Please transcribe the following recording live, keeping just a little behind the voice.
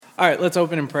All right, let's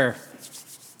open in prayer,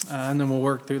 and then we'll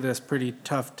work through this pretty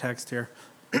tough text here.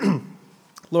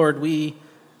 Lord, we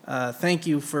thank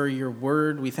you for your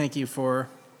word. We thank you for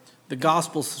the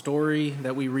gospel story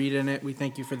that we read in it. We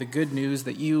thank you for the good news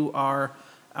that you are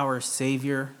our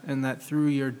Savior and that through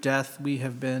your death we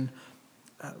have been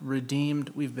redeemed,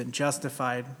 we've been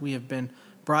justified, we have been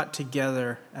brought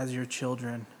together as your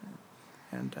children.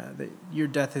 And that your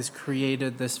death has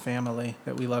created this family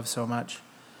that we love so much.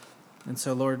 And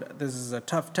so, Lord, this is a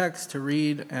tough text to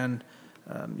read and,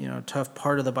 a tough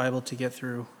part of the Bible to get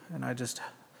through. And I just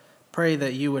pray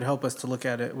that you would help us to look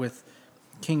at it with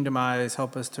kingdom eyes,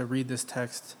 help us to read this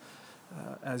text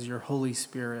as your Holy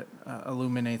Spirit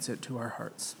illuminates it to our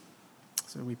hearts.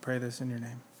 So we pray this in your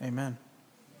name. Amen.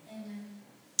 Amen.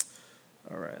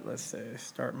 All right, let's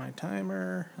start my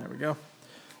timer. There we go.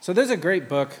 So there's a great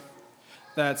book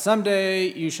that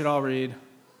someday you should all read,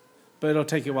 but it'll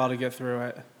take you a while to get through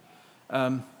it.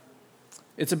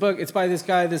 It's a book, it's by this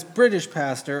guy, this British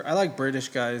pastor. I like British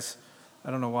guys.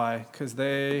 I don't know why,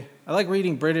 I like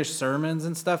reading British sermons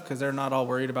and stuff because they're not all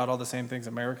worried about all the same things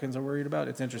Americans are worried about.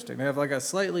 It's interesting. They have like a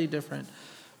slightly different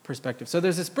perspective. So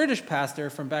there's this British pastor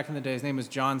from back in the day. His name was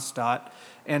John Stott,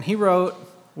 and he wrote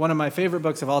one of my favorite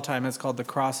books of all time. It's called The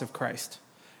Cross of Christ.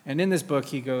 And in this book,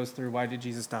 he goes through why did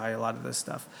Jesus die, a lot of this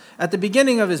stuff. At the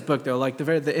beginning of his book, though, like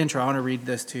the intro, I want to read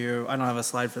this to you. I don't have a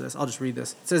slide for this. I'll just read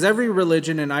this. It says, every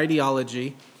religion and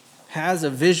ideology has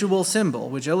a visual symbol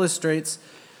which illustrates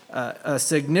a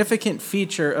significant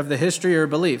feature of the history or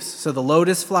beliefs. So the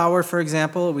lotus flower, for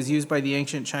example, it was used by the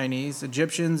ancient Chinese,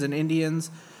 Egyptians, and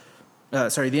Indians,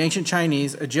 and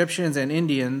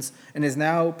is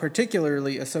now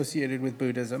particularly associated with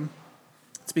Buddhism.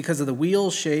 It's because of the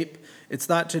wheel shape. It's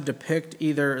thought to depict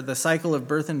either the cycle of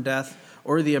birth and death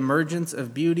or the emergence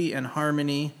of beauty and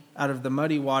harmony out of the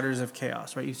muddy waters of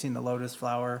chaos, right? You've seen the lotus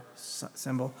flower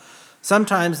symbol.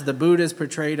 Sometimes the Buddha is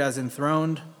portrayed as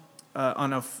enthroned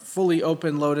on a fully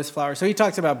open lotus flower. So he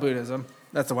talks about Buddhism.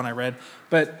 That's the one I read.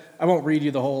 But I won't read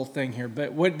you the whole thing here.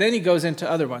 But then he goes into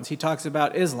other ones. He talks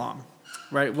about Islam,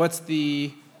 right? What's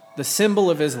the symbol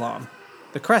of Islam?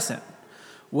 The crescent.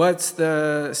 What's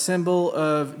the symbol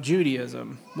of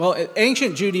Judaism? Well,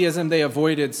 ancient Judaism, they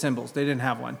avoided symbols. They didn't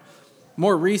have one.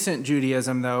 More recent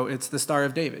Judaism, though, it's the Star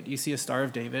of David. You see a Star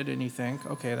of David and you think,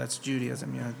 okay, that's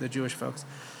Judaism, the Jewish folks.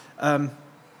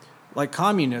 Like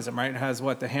communism, right? It has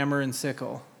what? The hammer and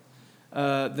sickle.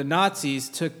 The Nazis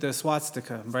took the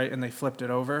swastika, right? And they flipped it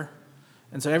over.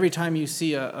 And so every time you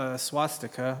see a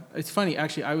swastika, it's funny,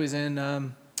 actually, I was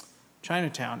in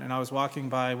Chinatown, and I was walking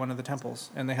by one of the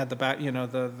temples, and they had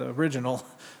the original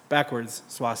backwards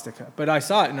swastika. But I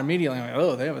saw it, and immediately I'm like,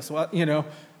 oh, they have a swastika.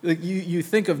 Like you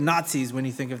think of Nazis when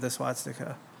you think of the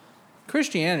swastika.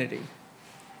 Christianity,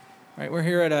 right? We're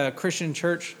here at a Christian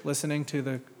church listening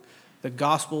to the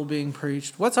gospel being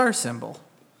preached. What's our symbol?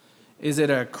 Is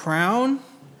it a crown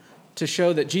to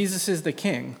show that Jesus is the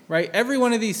king, right? Every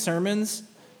one of these sermons,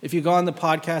 if you go on the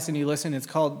podcast and you listen, it's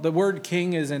called, the word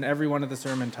king is in every one of the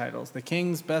sermon titles. The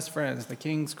king's best friends, the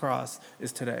king's cross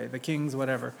is today, the king's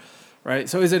whatever, right?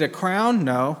 So is it a crown?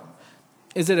 No.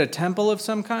 Is it a temple of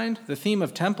some kind? The theme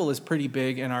of temple is pretty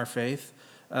big in our faith,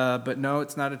 but no,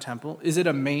 it's not a temple. Is it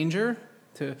a manger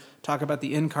to talk about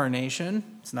the incarnation?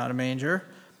 It's not a manger.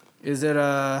 Is it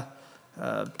a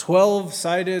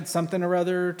 12-sided something or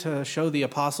other to show the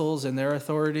apostles and their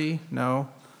authority? No.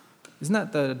 Isn't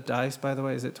that the dice, by the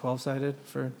way? Is it 12-sided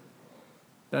for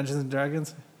Dungeons and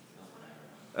Dragons?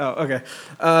 Oh, okay.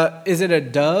 Is it a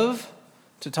dove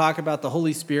to talk about the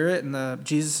Holy Spirit and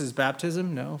Jesus'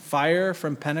 baptism? No. Fire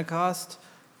from Pentecost?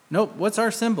 Nope. What's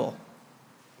our symbol?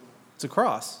 It's a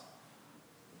cross.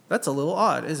 That's a little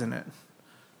odd, isn't it?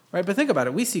 Right? But think about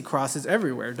it. We see crosses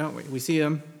everywhere, don't we? We see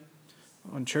them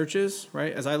on churches,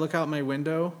 right? As I look out my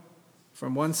window,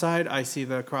 from one side, I see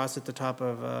the cross at the top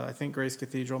of, I think Grace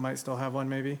Cathedral might still have one,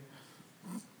 maybe.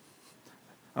 I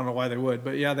don't know why they would,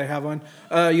 but yeah, they have one.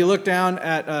 You look down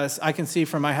at, I can see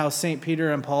from my house, St.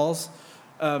 Peter and Paul's.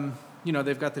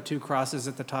 They've got the two crosses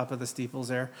at the top of the steeples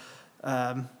there.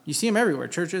 You see them everywhere.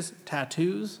 Churches,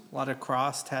 tattoos, a lot of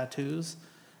cross tattoos.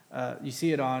 You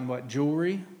see it on,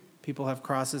 jewelry. People have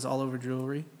crosses all over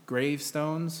jewelry.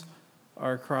 Gravestones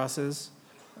are crosses.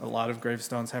 A lot of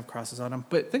gravestones have crosses on them.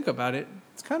 But think about it.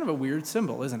 It's kind of a weird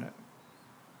symbol, isn't it?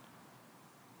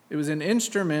 It was an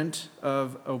instrument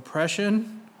of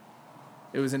oppression.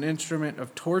 It was an instrument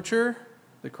of torture.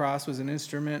 The cross was an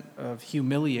instrument of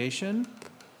humiliation.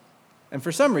 And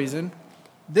for some reason,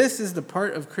 this is the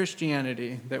part of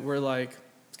Christianity that we're like,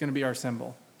 it's going to be our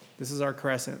symbol. This is our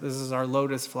crescent. This is our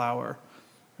lotus flower.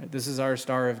 Right? This is our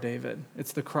Star of David.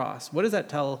 It's the cross. What does that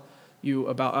tell you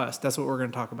about us? That's what we're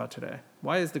going to talk about today.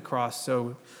 Why is the cross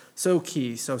so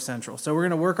key, so central? So we're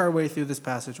going to work our way through this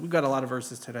passage. We've got a lot of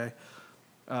verses today.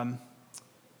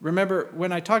 Remember,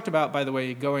 when I talked about, by the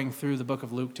way, going through the book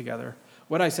of Luke together,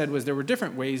 what I said was there were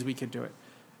different ways we could do it.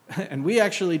 And we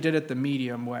actually did it the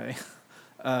medium way,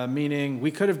 meaning we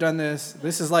could have done this.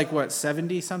 This is like,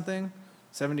 70-something?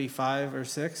 75 or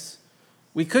 6?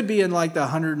 We could be in like the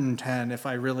 110 if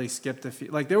I really skipped a few.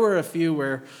 Like there were a few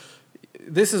where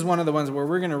this is one of the ones where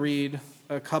we're going to read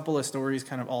a couple of stories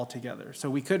kind of all together. So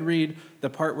we could read the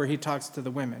part where he talks to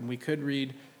the women. We could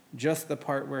read just the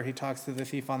part where he talks to the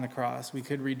thief on the cross. We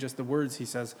could read just the words he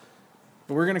says.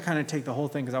 But we're going to kind of take the whole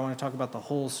thing because I want to talk about the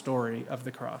whole story of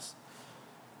the cross.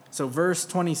 So verse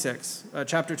 26,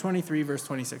 chapter 23, verse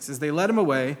 26. As they led him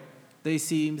away, they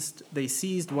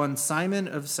seized one Simon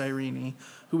of Cyrene,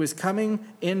 who was coming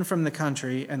in from the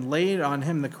country, and laid on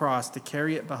him the cross to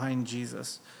carry it behind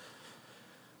Jesus.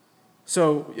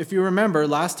 So if you remember,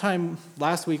 last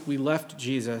week we left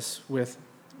Jesus with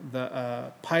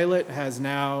the Pilate has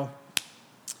now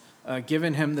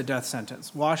given him the death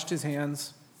sentence, washed his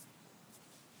hands,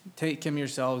 take him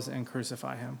yourselves and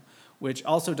crucify him, which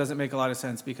also doesn't make a lot of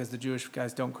sense because the Jewish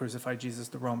guys don't crucify Jesus,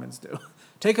 the Romans do.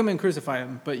 Take him and crucify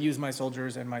him, but use my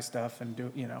soldiers and my stuff and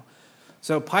do.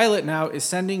 So Pilate now is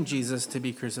sending Jesus to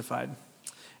be crucified.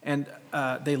 And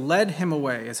they led him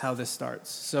away is how this starts.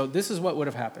 So this is what would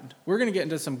have happened. We're going to get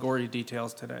into some gory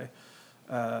details today.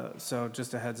 So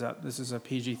just a heads up, this is a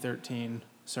PG-13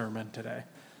 sermon today.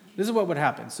 This is what would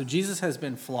happen. So Jesus has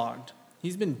been flogged.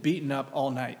 He's been beaten up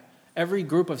all night. Every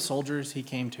group of soldiers he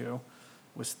came to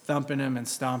was thumping him and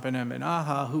stomping him and,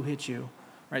 who hit you?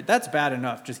 Right? That's bad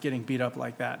enough, just getting beat up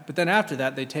like that. But then after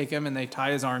that, they take him and they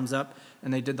tie his arms up,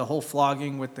 and they did the whole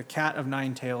flogging with the cat of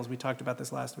 9 tails. We talked about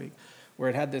this last week, where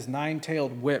it had this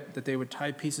 9-tailed whip that they would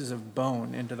tie pieces of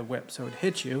bone into the whip. So it would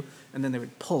hit you, and then they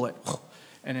would pull it.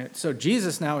 So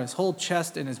Jesus now, his whole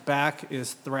chest and his back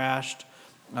is thrashed.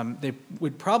 They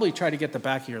would probably try to get the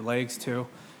back of your legs too.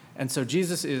 And so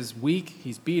Jesus is weak.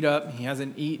 He's beat up. He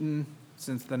hasn't eaten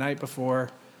since the night before.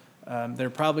 They're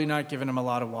probably not giving him a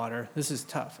lot of water. This is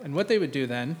tough. And what they would do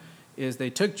then is they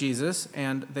took Jesus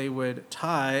and they would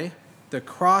tie the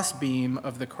crossbeam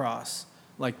of the cross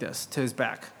like this to his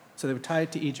back. So they would tie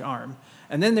it to each arm.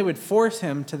 And then they would force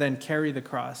him to then carry the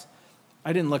cross.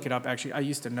 I didn't look it up, actually. I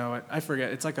used to know it. I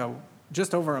forget. It's like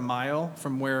just over a mile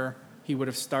from where he would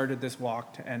have started this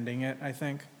walk to ending it, I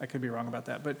think. I could be wrong about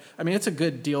that. But, it's a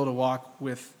good deal to walk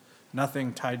with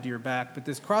nothing tied to your back. But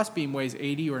this crossbeam weighs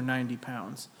 80 or 90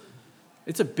 pounds.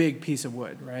 It's a big piece of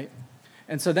wood, right?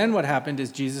 And so then what happened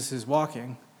is Jesus is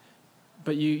walking.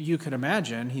 But you could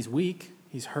imagine he's weak,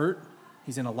 he's hurt,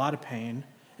 he's in a lot of pain.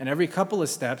 And every couple of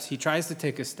steps, he tries to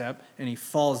take a step, and he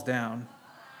falls down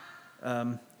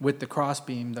with the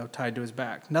crossbeam, though, tied to his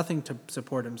back. Nothing to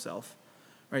support himself,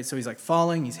 right? So he's like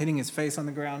falling. He's hitting his face on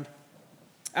the ground.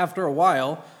 After a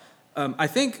while, I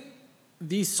think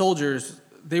these soldiers,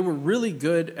 they were really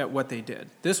good at what they did.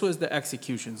 This was the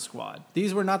execution squad.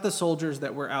 These were not the soldiers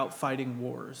that were out fighting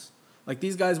wars. Like,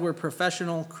 these guys were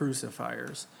professional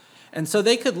crucifiers. And so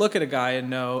they could look at a guy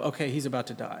and know, okay, he's about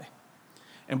to die.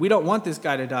 And we don't want this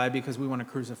guy to die because we want to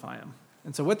crucify him.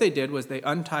 And so what they did was they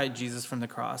untied Jesus from the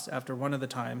cross after one of the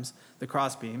times, the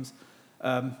crossbeams,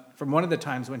 from one of the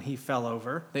times when he fell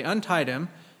over. They untied him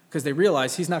because they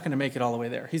realized he's not going to make it all the way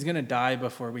there. He's going to die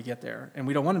before we get there. And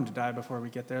we don't want him to die before we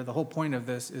get there. The whole point of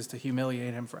this is to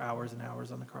humiliate him for hours and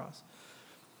hours on the cross.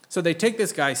 So they take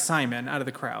this guy, Simon, out of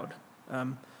the crowd,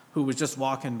 who was just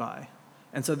walking by.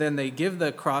 And so then they give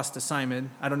the cross to Simon.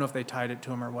 I don't know if they tied it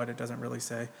to him or what. It doesn't really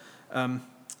say.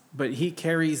 But he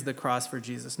carries the cross for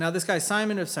Jesus. Now, this guy,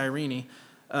 Simon of Cyrene,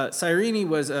 Cyrene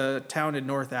was a town in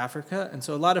North Africa. And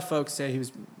so a lot of folks say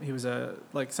he was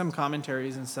like some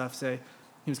commentaries and stuff say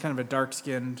he was kind of a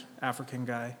dark-skinned African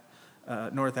guy,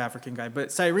 North African guy.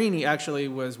 But Cyrene actually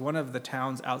was one of the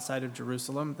towns outside of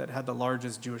Jerusalem that had the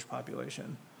largest Jewish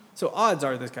population. So odds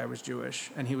are this guy was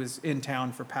Jewish, and he was in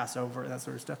town for Passover, that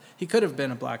sort of stuff. He could have been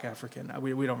a black African.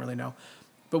 We don't really know.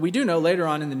 But we do know later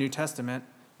on in the New Testament,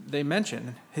 they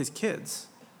mention his kids.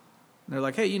 And they're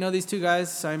like, hey, these two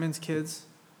guys, Simon's kids,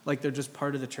 like they're just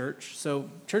part of the church. So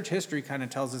church history kind of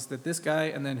tells us that this guy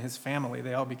and then his family,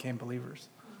 they all became believers.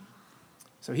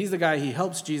 So he's the guy, he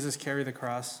helps Jesus carry the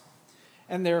cross.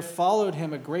 And there followed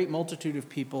him a great multitude of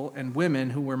people and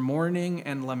women who were mourning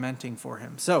and lamenting for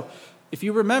him. So if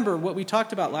you remember, what we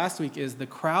talked about last week is the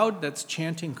crowd that's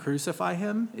chanting crucify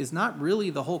him is not really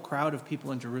the whole crowd of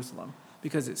people in Jerusalem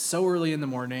because it's so early in the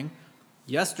morning.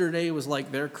 Yesterday was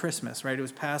like their Christmas, right? It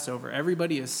was Passover.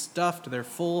 Everybody is stuffed. They're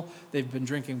full. They've been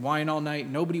drinking wine all night.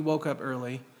 Nobody woke up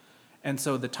early. And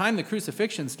so the time the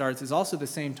crucifixion starts is also the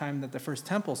same time that the first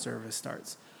temple service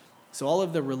starts. So all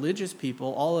of the religious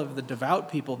people, all of the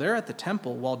devout people, they're at the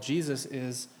temple while Jesus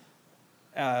is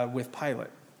with Pilate.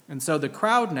 And so the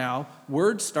crowd now,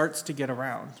 word starts to get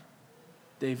around.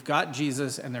 They've got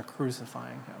Jesus and they're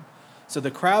crucifying him. So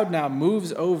the crowd now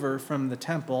moves over from the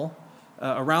temple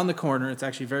around the corner. It's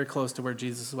actually very close to where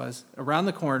Jesus was. Around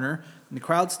the corner, and the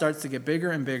crowd starts to get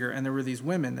bigger and bigger, and there were these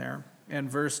women there. And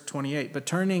verse 28, but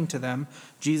turning to them,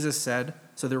 Jesus said,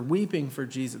 so they're weeping for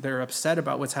Jesus. They're upset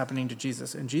about what's happening to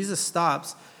Jesus. And Jesus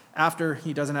stops after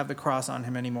he doesn't have the cross on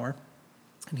him anymore.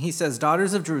 And he says,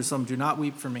 daughters of Jerusalem, do not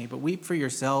weep for me, but weep for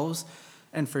yourselves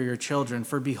and for your children.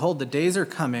 For behold, the days are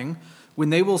coming when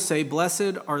they will say,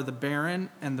 blessed are the barren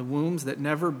and the wombs that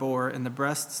never bore and the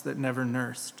breasts that never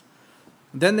nursed.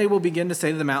 Then they will begin to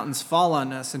say to the mountains, fall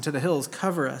on us, and to the hills,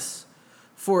 cover us.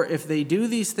 For if they do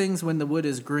these things when the wood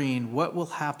is green, what will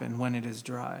happen when it is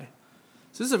dry?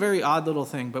 So this is a very odd little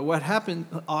thing, but what happened,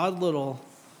 odd little,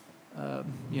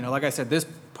 like I said, this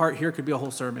part here could be a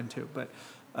whole sermon too, but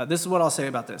this is what I'll say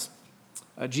about this.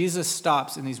 Jesus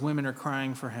stops, and these women are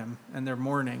crying for him, and they're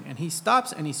mourning, and he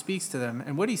stops and he speaks to them,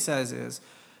 and what he says is,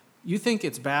 you think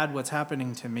it's bad what's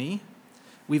happening to me?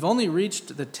 We've only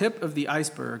reached the tip of the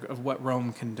iceberg of what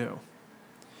Rome can do.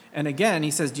 And again,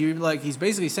 he says, he's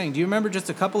basically saying, do you remember just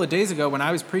a couple of days ago when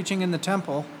I was preaching in the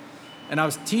temple and I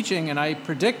was teaching and I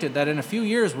predicted that in a few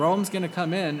years Rome's going to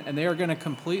come in and they are going to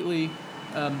completely,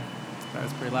 that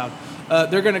was pretty loud,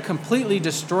 they're going to completely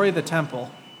destroy the temple.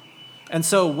 And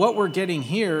so what we're getting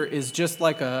here is just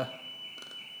like of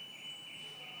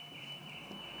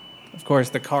course,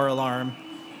 the car alarm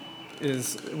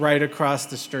is right across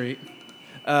the street.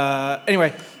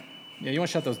 Anyway, yeah, you want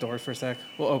to shut those doors for a sec?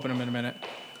 We'll open them in a minute.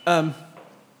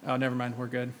 Never mind. We're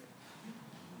good.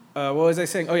 What was I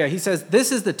saying? Oh, yeah. He says,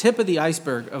 this is the tip of the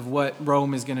iceberg of what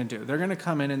Rome is going to do. They're going to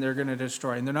come in and they're going to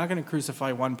destroy. And they're not going to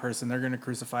crucify one person. They're going to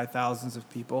crucify thousands of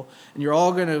people. And you're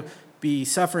all going to be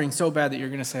suffering so bad that you're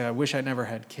going to say, I wish I never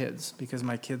had kids because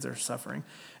my kids are suffering.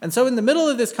 And so in the middle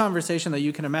of this conversation that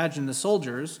you can imagine, the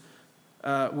soldiers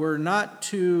were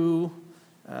not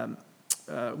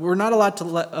about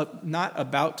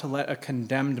to let a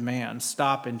condemned man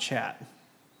stop and chat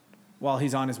while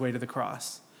he's on his way to the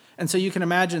cross. And so you can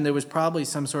imagine there was probably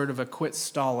some sort of a quit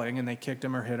stalling, and they kicked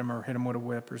him or hit him with a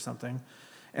whip or something.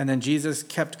 And then Jesus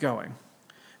kept going.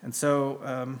 And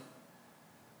so,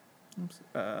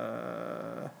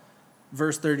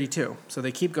 verse 32. So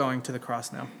they keep going to the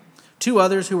cross now. 2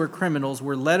 others who were criminals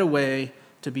were led away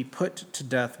to be put to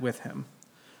death with him.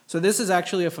 So this is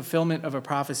actually a fulfillment of a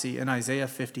prophecy in Isaiah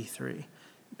 53.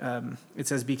 It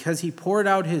says, because he poured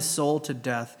out his soul to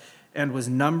death and was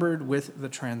numbered with the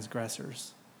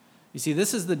transgressors. You see,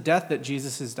 this is the death that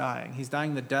Jesus is dying. He's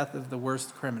dying the death of the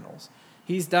worst criminals.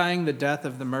 He's dying the death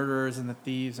of the murderers and the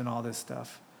thieves and all this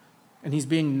stuff. And he's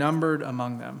being numbered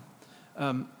among them.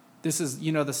 This is,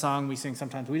 the song we sing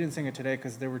sometimes. We didn't sing it today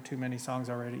because there were too many songs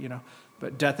already,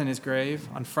 But death in his grave.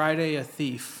 On Friday, a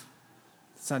thief.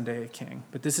 Sunday, a king.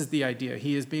 But this is the idea.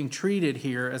 He is being treated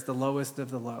here as the lowest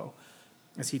of the low,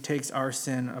 as he takes our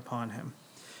sin upon him.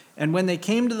 And when they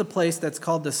came to the place that's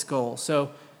called the skull,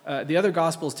 so the other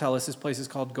Gospels tell us this place is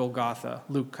called Golgotha.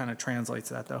 Luke kind of translates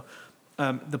that, though.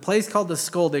 The place called the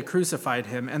skull, they crucified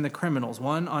him and the criminals,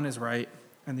 one on his right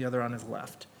and the other on his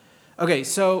left. Okay,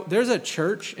 so there's a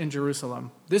church in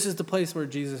Jerusalem. This is the place where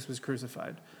Jesus was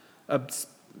crucified.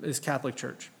 This Catholic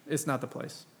church. It's not the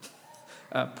place.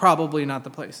 Probably not the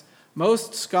place.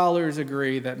 Most scholars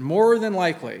agree that more than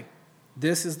likely,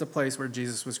 this is the place where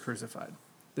Jesus was crucified.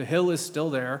 The hill is still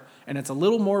there, and it's a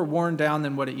little more worn down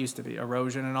than what it used to be,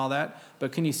 erosion and all that.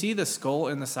 But can you see the skull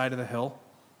in the side of the hill?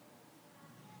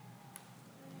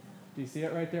 Do you see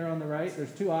it right there on the right?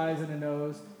 There's 2 eyes and a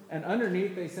nose. And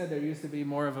underneath, they said there used to be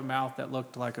more of a mouth that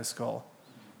looked like a skull.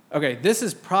 Okay, this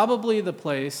is probably the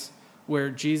place where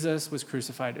Jesus was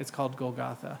crucified. It's called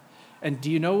Golgotha. And do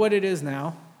you know what it is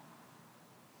now?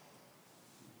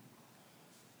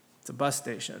 It's a bus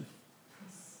station.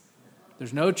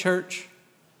 There's no church.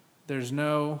 There's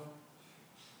no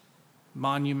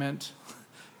monument.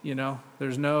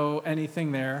 There's no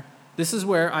anything there. This is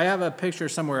where, I have a picture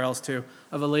somewhere else too,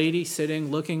 of a lady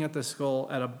sitting looking at the skull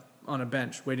on a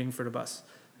bench waiting for the bus.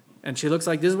 And she looks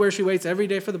like this is where she waits every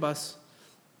day for the bus.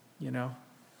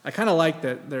 I kind of like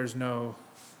that there's no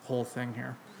whole thing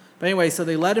here. But anyway, so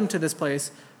they led him to this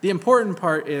place. The important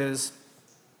part is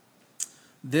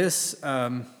this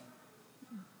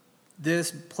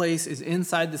place is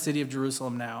inside the city of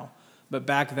Jerusalem now, but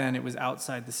back then it was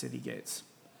outside the city gates.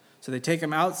 So they take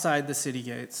him outside the city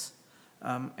gates,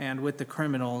 and with the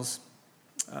criminals,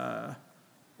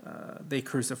 they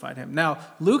crucified him. Now,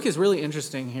 Luke is really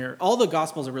interesting here. All the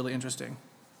Gospels are really interesting.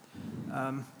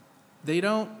 They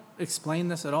don't explain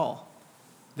this at all.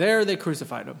 There, they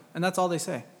crucified him, and that's all they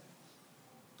say.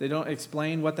 They don't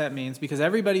explain what that means because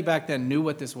everybody back then knew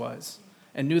what this was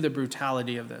and knew the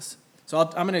brutality of this. So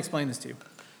I'm going to explain this to you.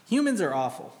 Humans are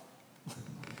awful,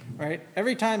 right?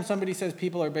 Every time somebody says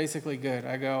people are basically good,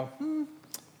 I go,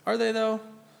 are they though?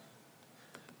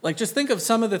 Like, just think of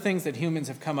some of the things that humans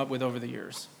have come up with over the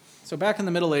years. So back in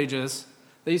the Middle Ages,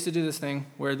 they used to do this thing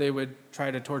where they would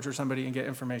try to torture somebody and get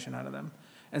information out of them.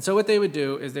 And so what they would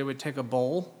do is they would take a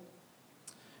bowl,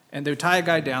 and they would tie a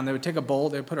guy down. They would take a bowl,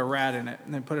 they would put a rat in it,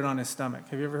 and then put it on his stomach.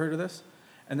 Have you ever heard of this?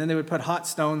 And then they would put hot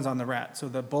stones on the rat. So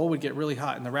the bowl would get really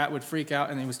hot, and the rat would freak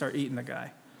out, and they would start eating the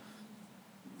guy.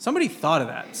 Somebody thought of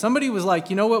that. Somebody was like,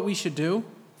 you know what we should do,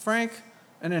 Frank?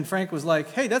 And then Frank was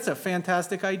like, hey, that's a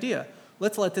fantastic idea.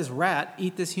 Let's let this rat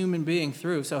eat this human being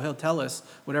through so he'll tell us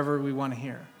whatever we want to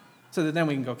hear, so that then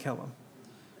we can go kill him.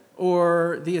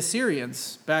 Or the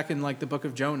Assyrians, back in like the book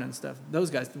of Jonah and stuff, those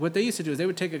guys, what they used to do is they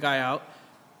would take a guy out,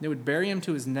 they would bury him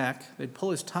to his neck, they'd pull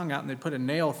his tongue out, and they'd put a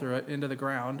nail through it into the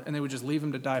ground, and they would just leave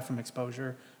him to die from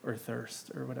exposure or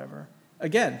thirst or whatever.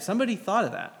 Again, somebody thought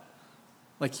of that.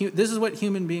 Like, this is what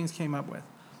human beings came up with.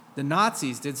 The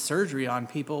Nazis did surgery on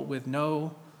people with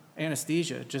no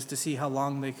anesthesia just to see how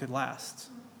long they could last.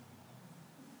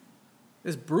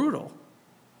 It's brutal.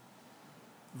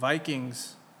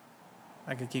 Vikings.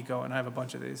 I could keep going. I have a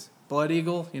bunch of these. Blood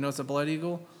eagle. You know what's a blood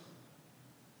eagle?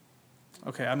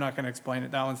 Okay, I'm not going to explain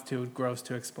it. That one's too gross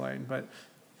to explain, but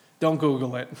don't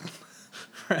Google it.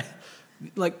 Right?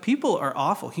 Like, people are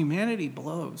awful. Humanity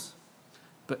blows.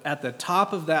 But at the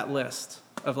top of that list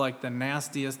of like the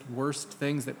nastiest, worst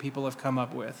things that people have come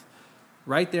up with,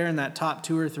 right there in that top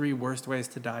 2 or 3 worst ways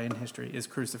to die in history is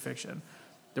crucifixion.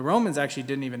 The Romans actually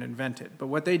didn't even invent it, but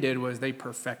what they did was they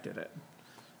perfected it.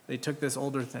 They took this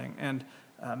older thing, and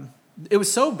it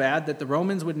was so bad that the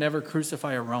Romans would never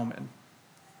crucify a Roman.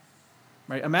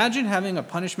 Right? Imagine having a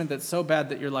punishment that's so bad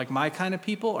that you're like, my kind of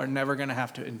people are never going to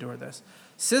have to endure this.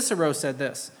 Cicero said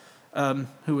this,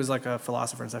 who was like a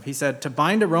philosopher and stuff. He said, to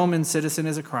bind a Roman citizen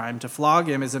is a crime, to flog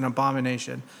him is an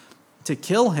abomination. To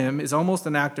kill him is almost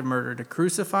an act of murder. To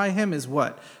crucify him is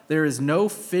what? There is no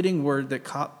fitting word that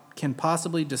can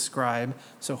possibly describe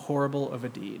so horrible of a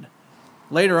deed.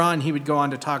 Later on, he would go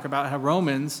on to talk about how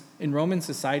in Roman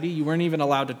society, you weren't even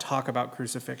allowed to talk about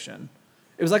crucifixion.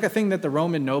 It was like a thing that the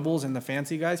Roman nobles and the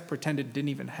fancy guys pretended didn't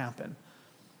even happen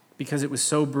because it was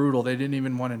so brutal, they didn't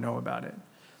even want to know about it.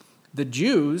 The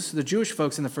Jews, the Jewish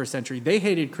folks in the first century, they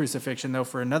hated crucifixion, though,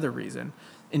 for another reason.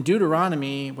 In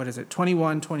Deuteronomy,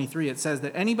 21:23, it says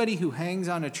that anybody who hangs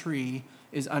on a tree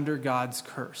is under God's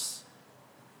curse.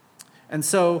 And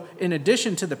so, in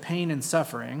addition to the pain and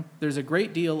suffering, there's a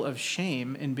great deal of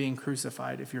shame in being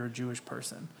crucified if you're a Jewish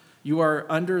person. You are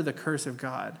under the curse of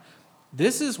God.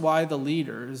 This is why the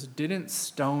leaders didn't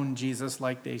stone Jesus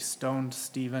like they stoned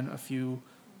Stephen a few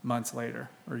months later,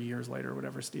 or years later,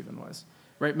 whatever Stephen was.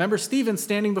 Right? Remember Stephen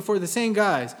standing before the same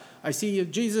guys. I see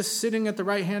Jesus sitting at the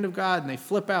right hand of God, and they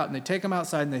flip out, and they take him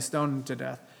outside, and they stone him to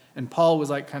death. And Paul was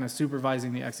like kind of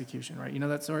supervising the execution, right? You know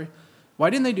that story? Why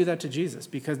didn't they do that to Jesus?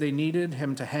 Because they needed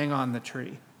him to hang on the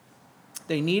tree.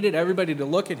 They needed everybody to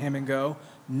look at him and go,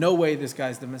 no way this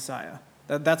guy's the Messiah.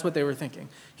 That's what they were thinking.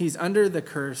 He's under the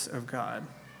curse of God.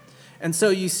 And so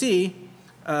you see,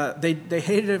 they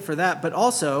hated it for that, but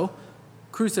also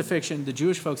crucifixion, the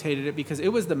Jewish folks hated it because it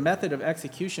was the method of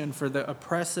execution for the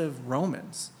oppressive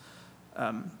Romans.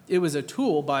 It was a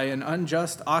tool by an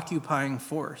unjust occupying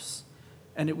force,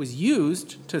 and it was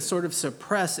used to sort of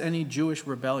suppress any Jewish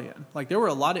rebellion. Like, there were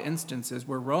a lot of instances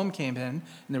where Rome came in, and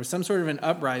there was some sort of an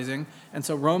uprising, and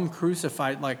so Rome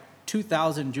crucified like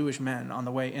 2,000 Jewish men on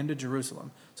the way into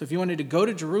Jerusalem. So if you wanted to go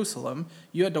to Jerusalem,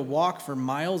 you had to walk for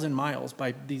miles and miles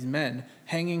by these men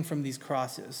hanging from these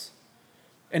crosses.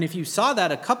 And if you saw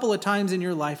that a couple of times in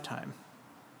your lifetime,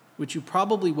 which you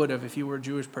probably would have if you were a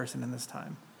Jewish person in this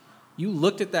time, you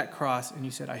looked at that cross and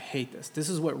you said, I hate this. This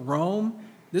is what Rome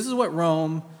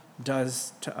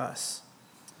does to us.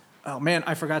 Oh man,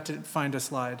 I forgot to find a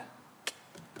slide.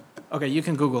 Okay, you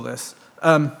can Google this.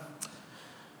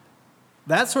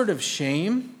 That sort of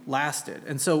shame lasted.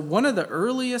 And so one of the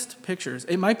earliest pictures,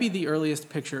 it might be the earliest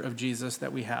picture of Jesus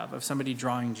that we have, of somebody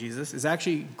drawing Jesus, is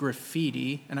actually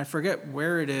graffiti. And I forget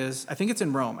where it is. I think it's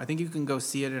in Rome. I think you can go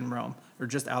see it in Rome, or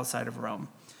just outside of Rome.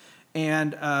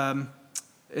 And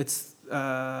there's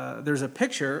a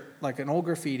picture, like an old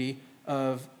graffiti,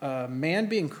 of a man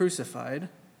being crucified,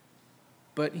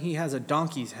 but he has a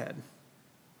donkey's head.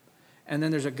 And then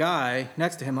there's a guy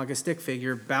next to him, like a stick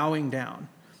figure, bowing down.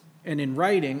 And in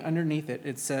writing, underneath it,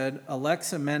 it said,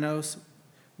 Alexamenos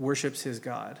worships his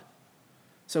God.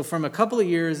 So from a couple of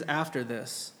years after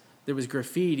this, there was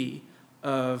graffiti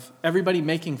of everybody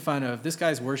making fun of this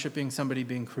guy's worshiping somebody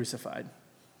being crucified.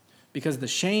 Because the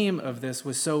shame of this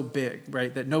was so big,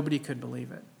 right, that nobody could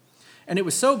believe it. And it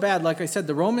was so bad, like I said,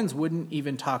 the Romans wouldn't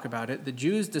even talk about it. The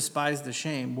Jews despised the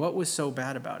shame. What was so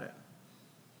bad about it?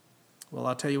 Well,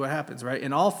 I'll tell you what happens, right?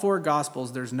 In all 4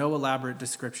 Gospels, there's no elaborate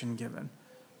description given.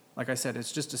 Like I said,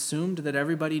 it's just assumed that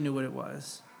everybody knew what it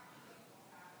was.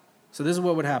 So this is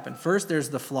what would happen. First, there's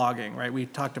the flogging, right? We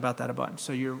talked about that a bunch.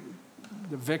 So you're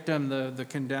the victim, the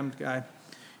condemned guy,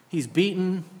 he's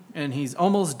beaten, and he's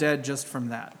almost dead just from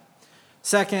that.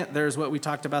 Second, there's what we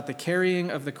talked about, the carrying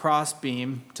of the cross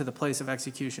beam to the place of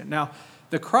execution. Now,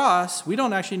 the cross, we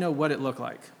don't actually know what it looked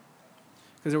like,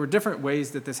 because there were different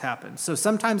ways that this happened. So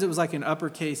sometimes it was like an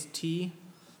uppercase T,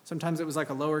 sometimes it was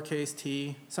like a lowercase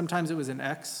t, sometimes it was an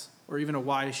X or even a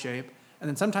Y shape, and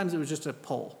then sometimes it was just a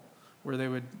pole where they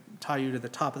would tie you to the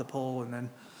top of the pole and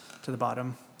then to the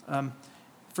bottom.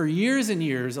 For years and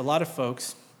years, a lot of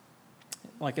folks,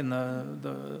 like in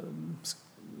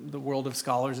the world of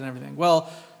scholars and everything,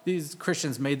 well, these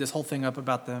Christians made this whole thing up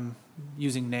about them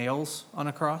using nails on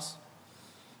a cross.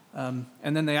 And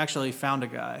then they actually found a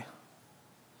guy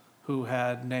who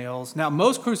had nails. Now,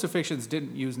 most crucifixions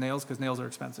didn't use nails because nails are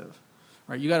expensive,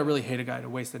 right? You got to really hate a guy to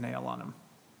waste a nail on him,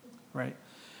 right?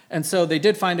 And so they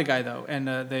did find a guy, though,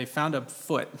 and they found a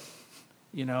foot,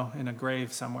 in a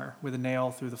grave somewhere with a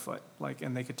nail through the foot,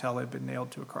 and they could tell it had been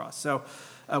nailed to a cross. So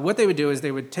what they would do is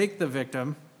they would take the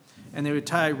victim, and they would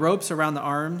tie ropes around the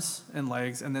arms and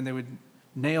legs, and then they would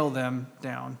nail them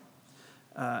down,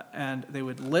 and they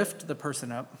would lift the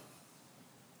person up,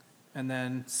 and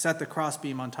then set the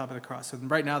crossbeam on top of the cross. So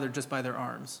right now they're just by their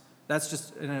arms. That's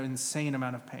just an insane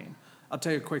amount of pain. I'll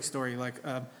tell you a quick story.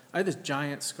 I had this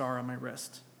giant scar on my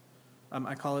wrist.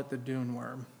 I call it the dune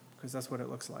worm, because that's what it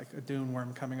looks like, a dune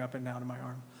worm coming up and down to my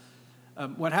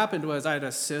arm. What happened was I had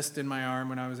a cyst in my arm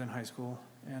when I was in high school,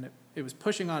 and it was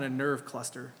pushing on a nerve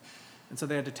cluster, and so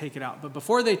they had to take it out. But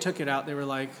before they took it out, they were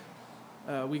like,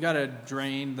 we got to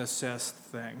drain the cyst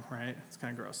thing, right? It's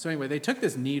kind of gross. So anyway, they took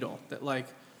this needle that like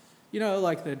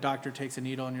the doctor takes a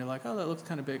needle and you're like, oh, that looks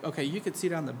kind of big. Okay, you could see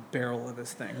down the barrel of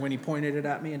this thing when he pointed it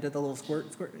at me and did the little squirt,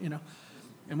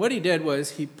 And what he did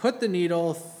was he put the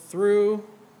needle through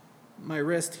my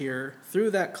wrist here, through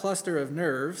that cluster of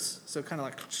nerves, so kind of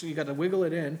like you got to wiggle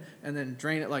it in and then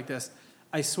drain it like this.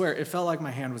 I swear, it felt like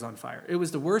my hand was on fire. It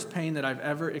was the worst pain that I've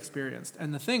ever experienced.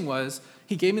 And the thing was,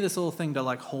 he gave me this little thing to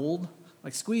hold,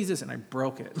 squeeze this, and I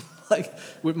broke it,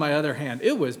 with my other hand.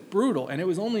 It was brutal, and it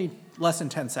was only less than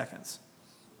 10 seconds,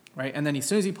 right? And then as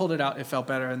soon as he pulled it out, it felt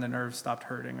better, and the nerve stopped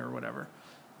hurting or whatever.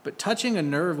 But touching a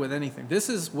nerve with anything, this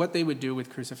is what they would do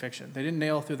with crucifixion. They didn't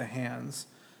nail through the hands.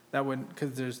 That wouldn't,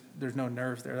 because there's no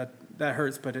nerves there. That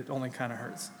hurts, but it only kind of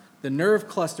hurts. The nerve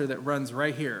cluster that runs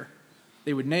right here,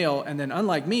 they would nail, and then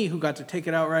unlike me, who got to take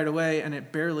it out right away, and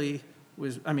it barely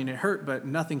was, it hurt, but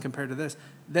nothing compared to this,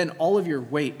 then all of your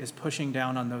weight is pushing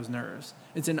down on those nerves.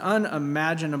 It's an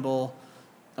unimaginable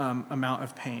amount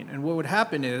of pain. And what would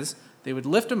happen is they would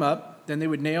lift him up, then they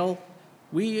would nail,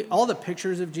 all the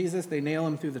pictures of Jesus, they nail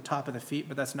him through the top of the feet,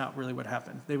 but that's not really what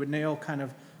happened. They would nail kind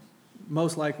of,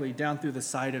 most likely, down through the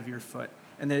side of your foot.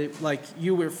 And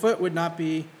your foot would not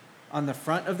be on the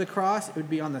front of the cross, it would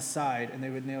be on the side, and they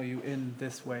would nail you in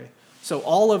this way. So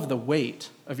all of the weight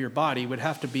of your body would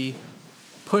have to be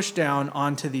pushed down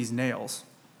onto these nails.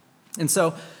 And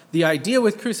so the idea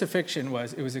with crucifixion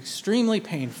was it was extremely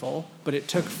painful, but it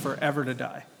took forever to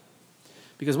die.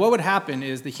 Because what would happen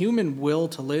is the human will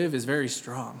to live is very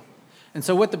strong. And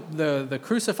so what the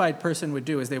crucified person would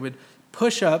do is they would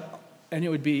push up, and it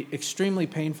would be extremely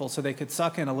painful so they could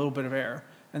suck in a little bit of air.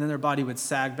 And then their body would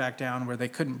sag back down where they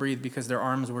couldn't breathe because their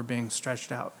arms were being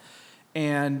stretched out.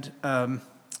 And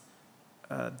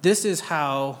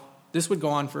this would go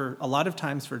on for a lot of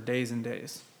times for days and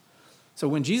days. So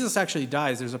when Jesus actually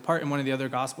dies, there's a part in one of the other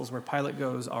Gospels where Pilate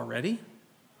goes, already?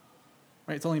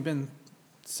 Right? It's only been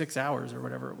 6 hours or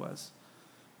whatever it was.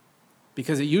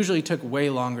 Because it usually took way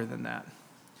longer than that.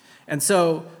 And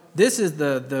so this is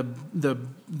the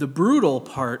brutal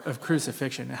part of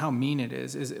crucifixion, and how mean it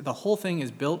is the whole thing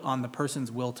is built on the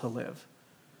person's will to live.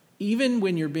 Even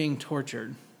when you're being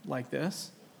tortured like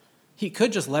this, he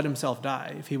could just let himself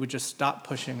die if he would just stop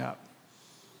pushing up,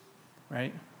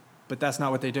 right? But that's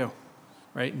not what they do,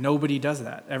 right? Nobody does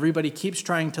that. Everybody keeps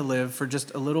trying to live for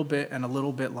just a little bit and a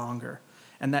little bit longer.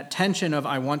 And that tension of,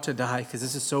 I want to die because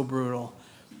this is so brutal,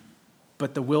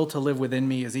 but the will to live within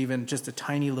me is even just a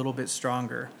tiny little bit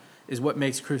stronger, is what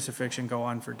makes crucifixion go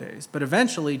on for days. But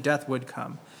eventually, death would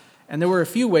come. And there were a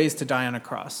few ways to die on a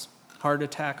cross. Heart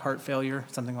attack, heart failure,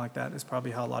 something like that is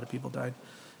probably how a lot of people died.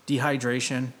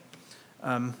 Dehydration.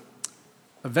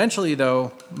 Eventually,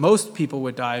 though, most people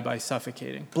would die by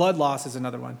suffocating. Blood loss is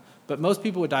another one. But most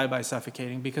people would die by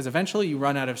suffocating because eventually you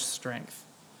run out of strength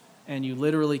and you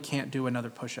literally can't do another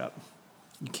push-up.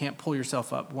 You can't pull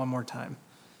yourself up one more time.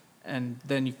 And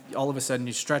then all of a sudden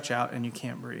you stretch out and you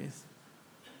can't breathe.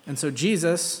 And so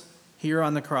Jesus, here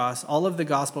on the cross, all of the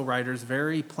gospel writers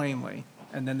very plainly,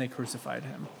 and then they crucified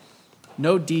him.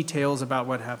 No details about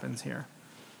what happens here.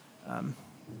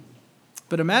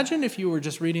 But imagine if you were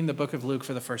just reading the book of Luke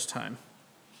for the first time.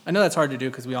 I know that's hard to do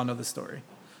because we all know the story.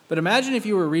 But imagine if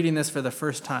you were reading this for the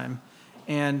first time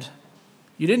and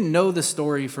you didn't know the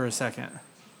story for a second.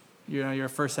 You know, you're a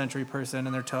first century person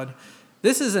and they're told,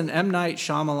 this is an M. Night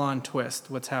Shyamalan twist,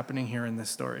 what's happening here in this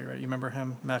story, right? You remember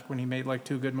him back when he made like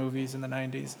 2 good movies in the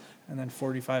 90s and then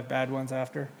 45 bad ones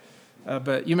after?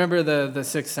 But you remember the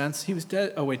Sixth Sense? He was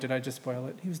dead. Oh, wait, did I just spoil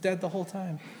it? He was dead the whole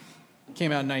time.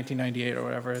 Came out in 1998 or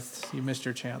whatever. You missed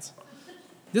your chance.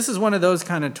 This is one of those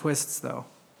kind of twists, though.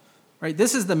 Right?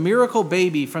 This is the miracle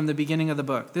baby from the beginning of the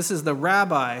book. This is the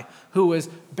rabbi who was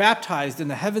baptized and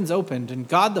the heavens opened and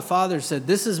God the Father said,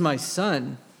 this is my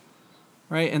son.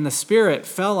 Right? And the Spirit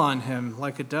fell on him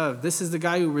like a dove. This is the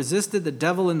guy who resisted the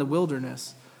devil in the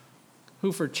wilderness,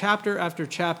 who for chapter after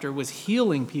chapter was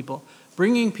healing people,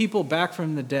 bringing people back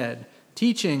from the dead,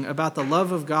 teaching about the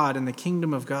love of God and the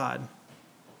kingdom of God.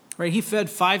 Right? He fed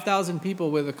 5,000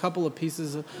 people with a couple of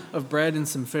pieces of bread and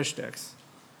some fish sticks.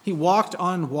 He walked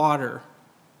on water.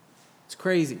 It's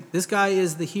crazy. This guy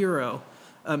is the hero.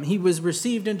 He was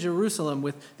received in Jerusalem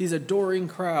with these adoring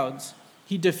crowds.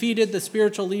 He defeated the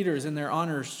spiritual leaders in their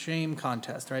honor shame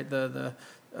contest, right? The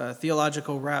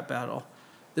theological rap battle.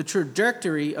 The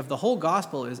trajectory of the whole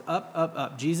gospel is up, up,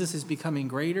 up. Jesus is becoming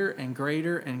greater and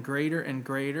greater and greater and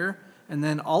greater. And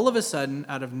then all of a sudden,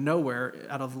 out of nowhere,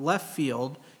 out of left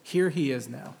field, here he is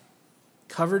now,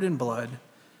 covered in blood.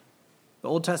 The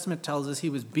Old Testament tells us he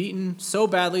was beaten so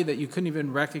badly that you couldn't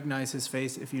even recognize his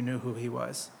face if you knew who he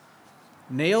was.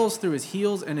 Nails through his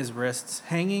heels and his wrists,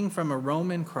 hanging from a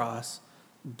Roman cross,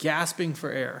 gasping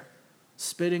for air,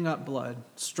 spitting up blood,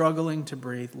 struggling to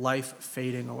breathe, life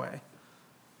fading away.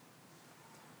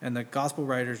 And the gospel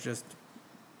writers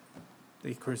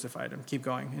they crucified him. Keep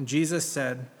going. And Jesus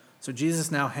said, so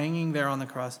Jesus now hanging there on the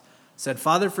cross, said,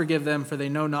 Father, forgive them, for they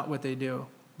know not what they do.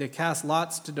 They cast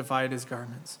lots to divide his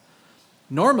garments.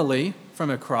 Normally, from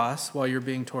a cross, while you're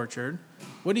being tortured,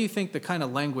 what do you think the kind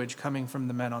of language coming from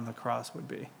the men on the cross would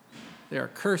be? They are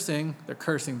cursing. They're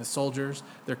cursing the soldiers.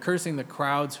 They're cursing the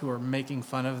crowds who are making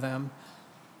fun of them.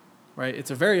 Right? It's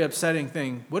a very upsetting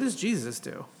thing. What does Jesus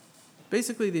do?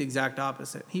 Basically the exact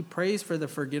opposite. He prays for the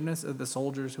forgiveness of the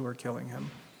soldiers who are killing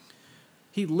him.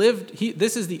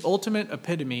 This is the ultimate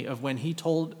epitome of when he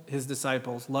told his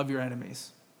disciples, love your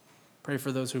enemies. Pray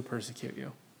for those who persecute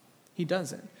you. He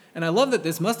does it. And I love that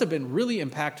this must have been really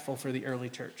impactful for the early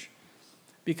church.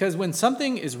 Because when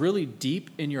something is really deep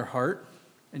in your heart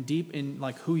and deep in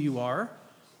like who you are,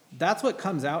 that's what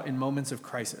comes out in moments of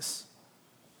crisis.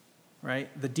 Right?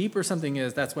 The deeper something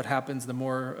is, that's what happens the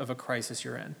more of a crisis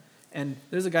you're in. And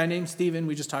there's a guy named Stephen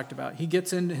we just talked about. He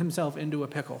gets himself into a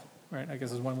pickle, right? I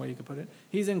guess is one way you could put it.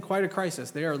 He's in quite a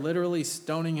crisis. They are literally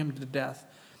stoning him to death.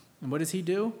 And what does he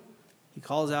do? He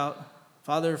calls out,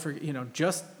 Father,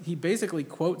 he basically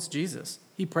quotes Jesus.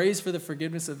 He prays for the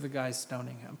forgiveness of the guys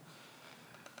stoning him.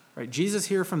 Right? Jesus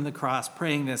here from the cross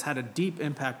praying this had a deep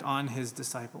impact on his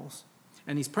disciples.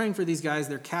 And he's praying for these guys.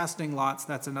 They're casting lots.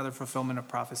 That's another fulfillment of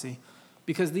prophecy.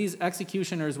 Because these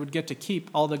executioners would get to keep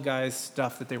all the guys'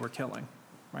 stuff that they were killing,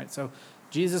 right? So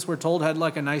Jesus, we're told, had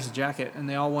like a nice jacket, and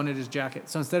they all wanted his jacket.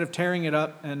 So instead of tearing it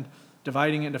up and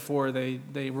dividing it into 4,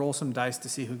 they roll some dice to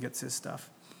see who gets his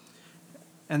stuff.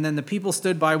 And then the people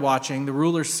stood by watching. The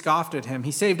rulers scoffed at him.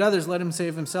 He saved others, let him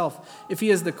save himself. If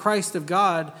he is the Christ of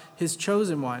God, his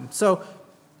chosen one. So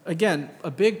again,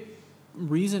 a big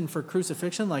reason for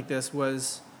crucifixion like this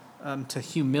was to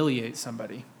humiliate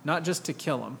somebody, not just to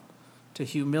kill them. To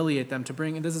humiliate them,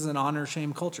 this is an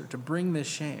honor-shame culture, to bring this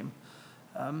shame.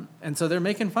 And so they're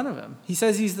making fun of him. He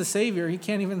says he's the Savior. He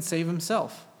can't even save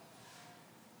himself.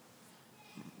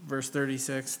 Verse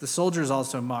 36, the soldiers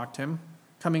also mocked him,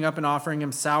 coming up and offering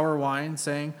him sour wine,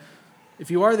 saying, if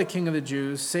you are the King of the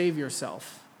Jews, save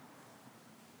yourself.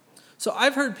 So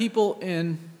I've heard people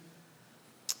in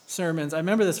sermons, I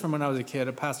remember this from when I was a kid,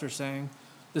 a pastor saying,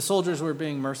 the soldiers were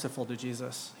being merciful to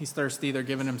Jesus. He's thirsty. They're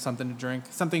giving him something to drink.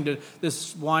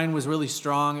 This wine was really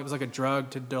strong. It was like a drug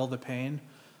to dull the pain.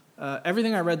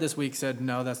 Everything I read this week said,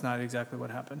 no, that's not exactly what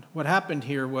happened. What happened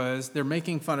here was they're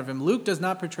making fun of him. Luke does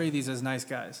not portray these as nice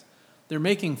guys. They're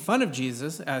making fun of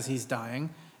Jesus as he's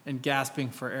dying and gasping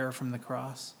for air from the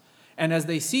cross. And as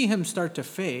they see him start to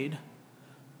fade,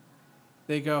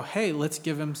 they go, hey, let's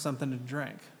give him something to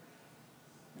drink.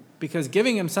 Because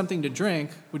giving him something to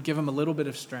drink would give him a little bit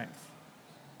of strength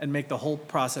and make the whole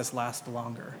process last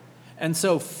longer. And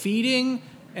so feeding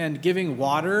and giving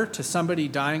water to somebody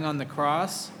dying on the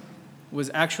cross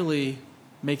was actually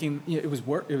it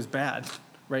was bad,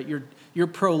 right? You're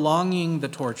prolonging the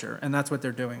torture, and that's what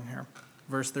they're doing here.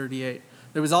 Verse 38.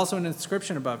 There was also an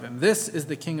inscription above him, "This is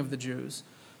the King of the Jews."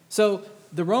 So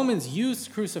the Romans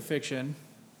used crucifixion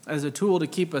as a tool to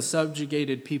keep a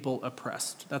subjugated people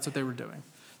oppressed. That's what they were doing.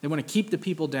 They want to keep the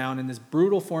people down, and this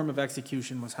brutal form of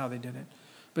execution was how they did it.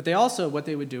 But they also, what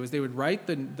they would do is they would write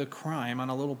the crime on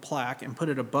a little plaque and put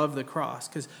it above the cross,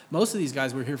 because most of these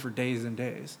guys were here for days and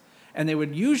days. And they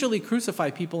would usually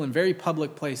crucify people in very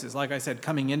public places, like I said,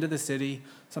 coming into the city,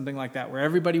 something like that, where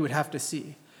everybody would have to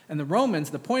see. And the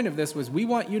Romans, the point of this was, we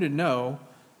want you to know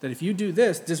that if you do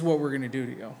this, this is what we're going to do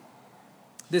to you.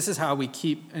 This is how we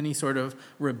keep any sort of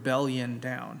rebellion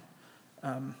down.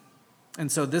 And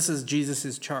so this is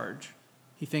Jesus' charge.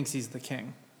 He thinks he's the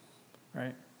king,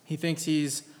 right? He thinks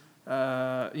he's, we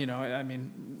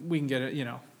can get it,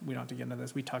 we don't have to get into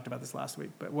this. We talked about this last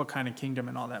week, but what kind of kingdom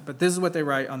and all that. But this is what they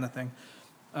write on the thing.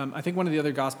 I think one of the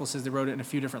other gospels says they wrote it in a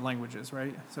few different languages,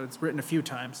 right? So it's written a few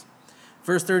times.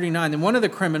 Verse 39, then one of the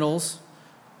criminals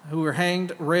who were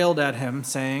hanged railed at him,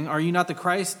 saying, "Are you not the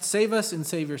Christ? Save us and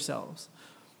save yourselves."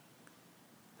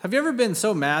 Have you ever been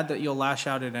so mad that you'll lash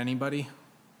out at anybody?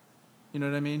 You know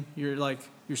what I mean?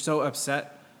 You're so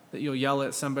upset that you'll yell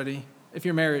at somebody. If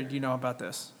you're married, you know about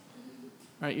this.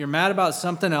 Right? You're mad about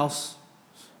something else.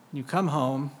 You come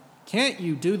home. Can't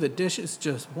you do the dishes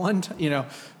just one time?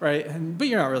 Right? But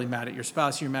you're not really mad at your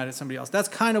spouse. You're mad at somebody else. That's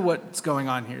kind of what's going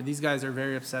on here. These guys are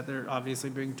very upset. They're obviously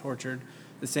being tortured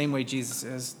the same way Jesus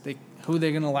is. Who are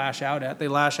they going to lash out at? They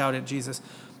lash out at Jesus.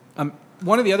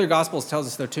 One of the other Gospels tells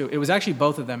us, though, too, it was actually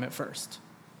both of them at first.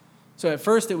 So at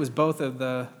first it was both of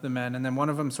the men, and then one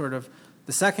of them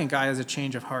the second guy has a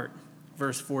change of heart,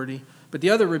 verse 40. But the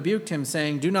other rebuked him,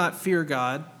 saying, "Do not fear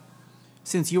God,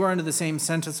 since you are under the same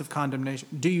sentence of condemnation."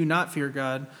 Do you not fear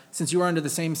God, since you are under the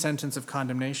same sentence of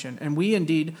condemnation? And we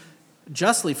indeed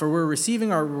justly, for we're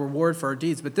receiving our reward for our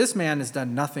deeds, but this man has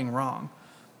done nothing wrong.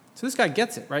 So this guy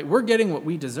gets it, right? We're getting what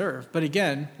we deserve. But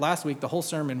again, last week the whole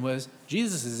sermon was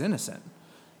Jesus is innocent.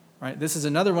 Right? This is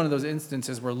another one of those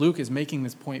instances where Luke is making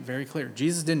this point very clear.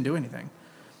 Jesus didn't do anything.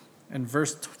 And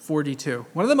verse 42,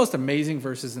 one of the most amazing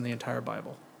verses in the entire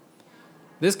Bible.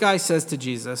 This guy says to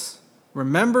Jesus,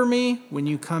 "Remember me when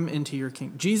you come into your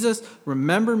kingdom." Jesus,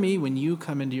 remember me when you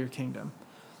come into your kingdom.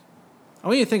 I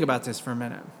want you to think about this for a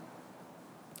minute.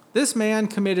 This man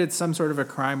committed some sort of a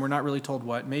crime. We're not really told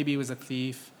what. Maybe he was a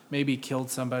thief. Maybe he killed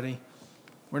somebody.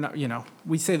 We're not,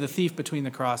 we say the thief between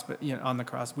the cross, but on the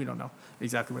cross, we don't know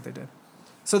exactly what they did.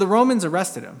 So the Romans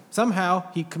arrested him.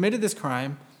 Somehow he committed this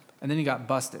crime, and then he got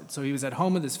busted. So he was at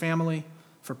home with his family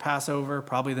for Passover,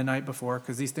 probably the night before,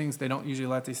 because these things, they don't usually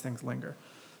let these things linger.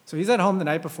 So he's at home the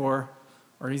night before,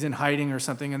 or he's in hiding or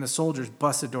something, and the soldiers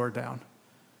bust the door down.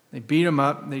 They beat him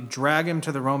up, they drag him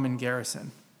to the Roman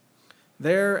garrison.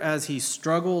 There, as he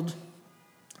struggled,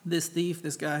 this thief,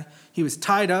 this guy, he was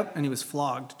tied up and he was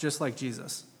flogged, just like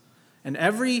Jesus. And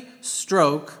every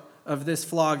stroke of this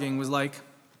flogging was like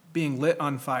being lit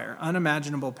on fire,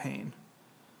 unimaginable pain.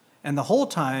 And the whole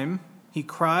time, he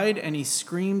cried and he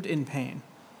screamed in pain,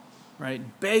 right?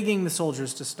 Begging the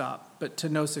soldiers to stop, but to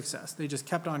no success. They just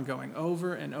kept on going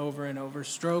over and over and over,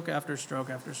 stroke after stroke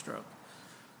after stroke.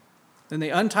 Then they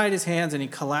untied his hands and he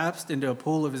collapsed into a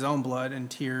pool of his own blood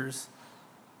and tears.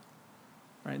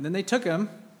 Right? And then they took him,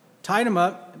 tied him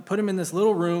up, and put him in this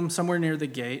little room somewhere near the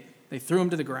gate. They threw him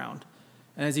to the ground.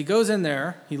 And as he goes in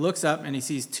there, he looks up and he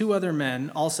sees two other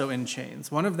men also in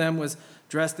chains. One of them was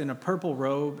dressed in a purple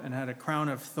robe and had a crown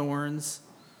of thorns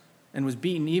and was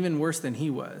beaten even worse than he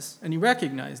was. And he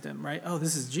recognized him, right? Oh,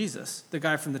 this is Jesus, the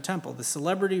guy from the temple, the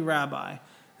celebrity rabbi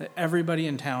that everybody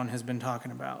in town has been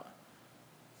talking about.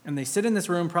 And they sit in this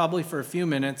room probably for a few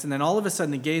minutes, and then all of a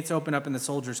sudden the gates open up and the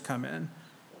soldiers come in.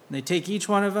 And they take each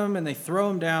one of them and they throw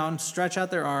them down, stretch out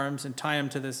their arms, and tie them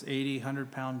to this 80,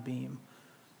 100-pound beam.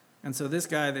 And so this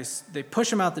guy, they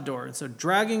push him out the door. And so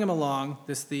dragging him along,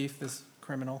 this thief, this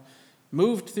criminal,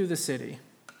 moved through the city.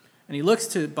 And he looks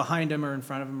to behind him or in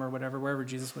front of him or whatever, wherever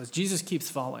Jesus was. Jesus keeps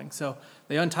falling. So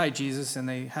they untie Jesus and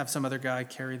they have some other guy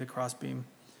carry the crossbeam.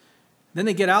 Then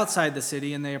they get outside the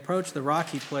city and they approach the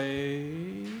rocky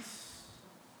place.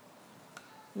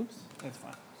 Oops, that's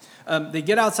fine. They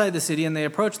get outside the city and they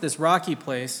approach this rocky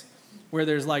place where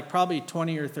there's like probably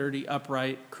 20 or 30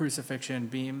 upright crucifixion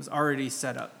beams already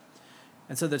set up.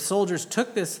 And so the soldiers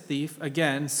took this thief,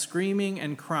 again, screaming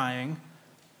and crying.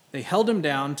 They held him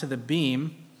down to the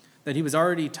beam that he was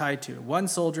already tied to. One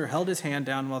soldier held his hand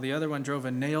down while the other one drove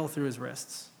a nail through his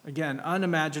wrists. Again,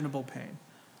 unimaginable pain.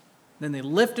 Then they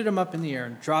lifted him up in the air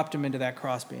and dropped him into that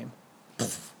crossbeam.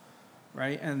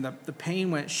 Right? And the pain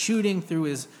went shooting through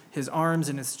his arms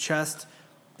and his chest.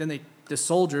 Then the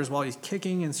soldiers, while he's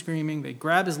kicking and screaming, they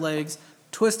grab his legs,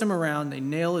 twist him around, they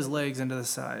nail his legs into the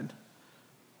side.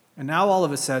 And now all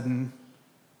of a sudden,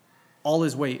 all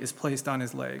his weight is placed on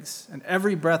his legs, and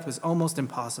every breath was almost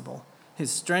impossible. His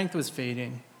strength was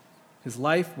fading. His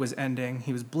life was ending.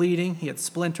 He was bleeding. He had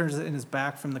splinters in his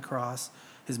back from the cross.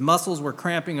 His muscles were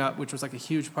cramping up, which was like a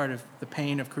huge part of the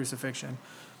pain of crucifixion.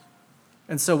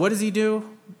 And so what does he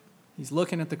do? He's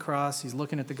looking at the cross. He's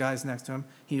looking at the guys next to him.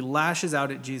 He lashes out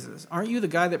at Jesus. Aren't you the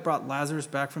guy that brought Lazarus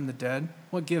back from the dead?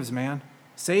 What gives, man?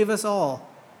 Save us all.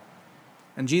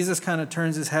 And Jesus kind of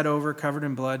turns his head over, covered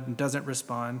in blood, and doesn't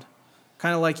respond,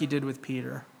 kind of like he did with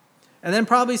Peter. And then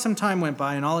probably some time went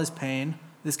by, and all his pain,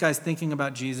 this guy's thinking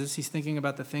about Jesus. He's thinking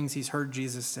about the things he's heard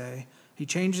Jesus say. He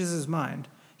changes his mind.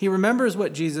 He remembers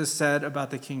what Jesus said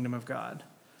about the kingdom of God.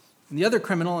 And the other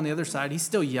criminal on the other side, he's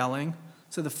still yelling.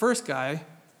 So the first guy,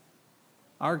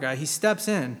 our guy, he steps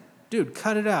in. Dude,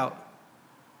 cut it out.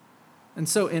 And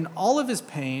so in all of his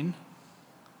pain,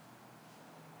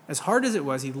 as hard as it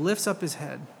was, he lifts up his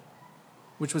head,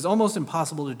 which was almost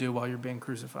impossible to do while you're being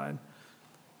crucified.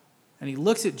 And he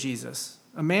looks at Jesus,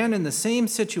 a man in the same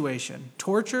situation,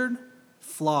 tortured,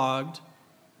 flogged,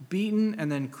 beaten,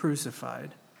 and then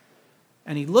crucified.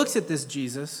 And he looks at this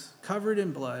Jesus, covered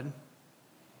in blood,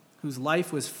 whose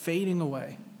life was fading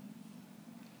away,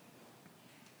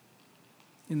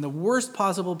 in the worst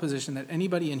possible position that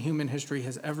anybody in human history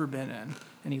has ever been in.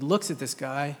 And he looks at this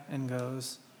guy and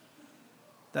goes,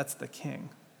 "That's the king."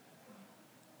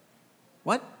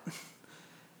 What?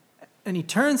 And he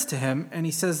turns to him and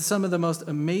he says some of the most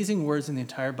amazing words in the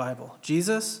entire Bible.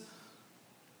 Jesus,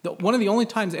 one of the only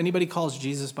times anybody calls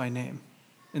Jesus by name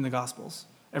in the Gospels.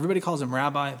 Everybody calls him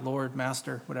Rabbi, Lord,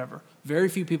 Master, whatever. Very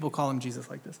few people call him Jesus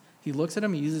like this. He looks at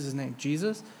him, he uses his name.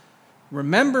 Jesus,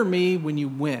 remember me when you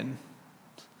win.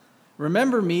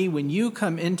 Remember me when you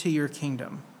come into your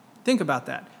kingdom. Think about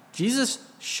that. Jesus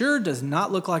sure does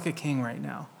not look like a king right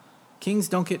now. Kings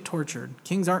don't get tortured.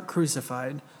 Kings aren't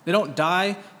crucified. They don't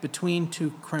die between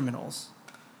two criminals.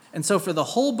 And so for the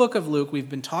whole book of Luke, we've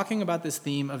been talking about this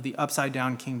theme of the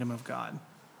upside-down kingdom of God.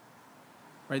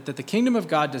 Right? That the kingdom of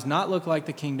God does not look like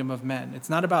the kingdom of men. It's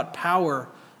not about power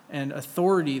and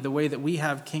authority the way that we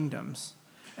have kingdoms.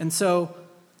 And so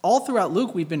all throughout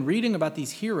Luke, we've been reading about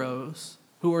these heroes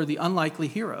who are the unlikely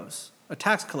heroes. A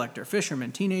tax collector,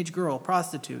 fisherman, teenage girl,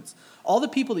 prostitutes. All the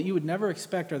people that you would never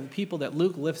expect are the people that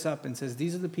Luke lifts up and says,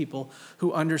 these are the people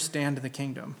who understand the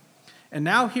kingdom. And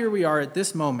now here we are at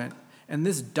this moment, and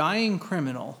this dying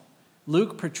criminal,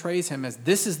 Luke portrays him as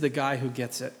this is the guy who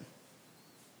gets it.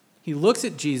 He looks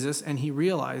at Jesus and he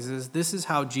realizes this is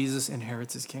how Jesus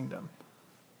inherits his kingdom.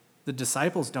 The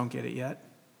disciples don't get it yet.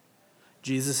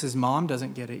 Jesus' mom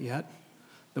doesn't get it yet.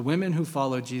 The women who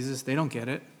follow Jesus, they don't get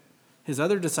it. His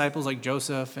other disciples like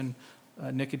Joseph and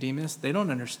Nicodemus, they don't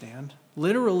understand.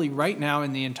 Literally right now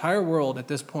in the entire world at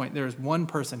this point, there is one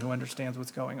person who understands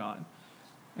what's going on.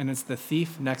 And it's the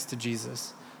thief next to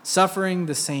Jesus, suffering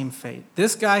the same fate.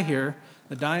 This guy here,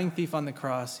 the dying thief on the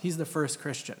cross, he's the first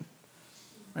Christian.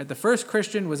 Right? The first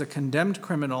Christian was a condemned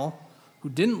criminal who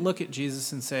didn't look at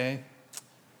Jesus and say,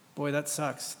 boy, that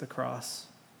sucks, the cross.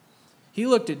 He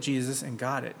looked at Jesus and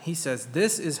got it. He says,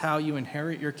 this is how you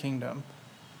inherit your kingdom.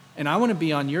 And I want to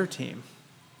be on your team.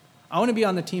 I want to be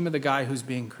on the team of the guy who's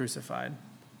being crucified.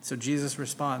 So Jesus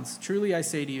responds, truly I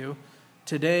say to you,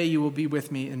 today you will be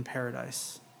with me in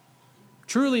paradise.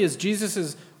 Truly is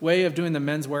Jesus' way of doing the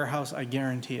Men's Warehouse, I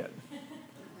guarantee it.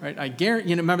 Right?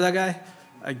 Remember that guy?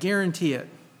 I guarantee it.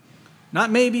 Not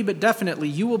maybe, but definitely,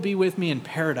 you will be with me in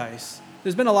paradise.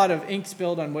 There's been a lot of ink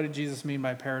spilled on what did Jesus mean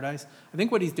by paradise. I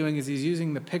think what he's doing is he's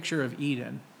using the picture of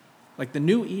Eden. Like the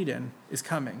new Eden is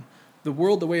coming. The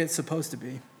world the way it's supposed to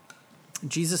be.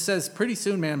 Jesus says, pretty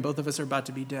soon, man, both of us are about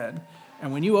to be dead.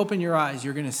 And when you open your eyes,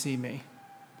 you're going to see me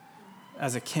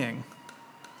as a king.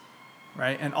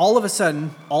 Right? And all of a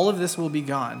sudden, all of this will be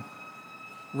gone.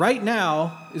 Right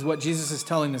now is what Jesus is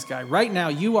telling this guy. Right now,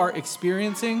 you are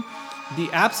experiencing the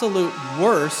absolute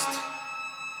worst.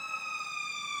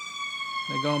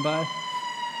 Are they going by?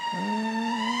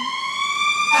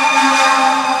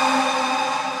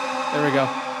 There we go.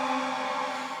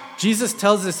 Jesus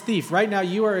tells this thief, right now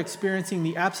you are experiencing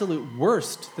the absolute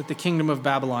worst that the kingdom of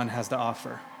Babylon has to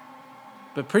offer.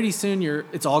 But pretty soon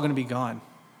it's all going to be gone.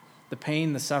 The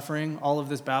pain, the suffering, all of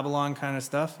this Babylon kind of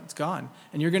stuff, it's gone.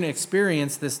 And you're going to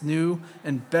experience this new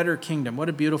and better kingdom. What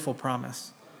a beautiful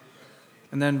promise.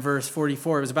 And then verse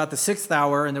 44, it was about the 6th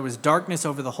hour, and there was darkness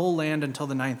over the whole land until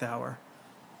the 9th hour,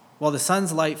 while the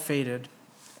sun's light faded,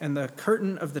 and the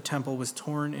curtain of the temple was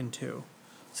torn in two.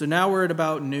 So now we're at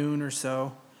about noon or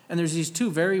so, and there's these two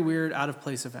very weird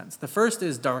out-of-place events. The first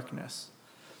is darkness.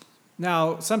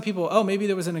 Now, some people, maybe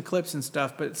there was an eclipse and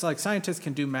stuff, but it's like scientists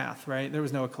can do math, right? There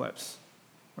was no eclipse,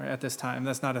 right, at this time.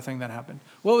 That's not a thing that happened.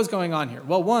 What was going on here?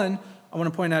 Well, one, I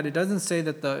want to point out, it doesn't say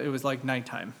that it was like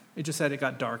nighttime. It just said it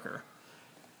got darker.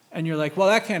 And you're like, well,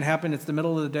 that can't happen. It's the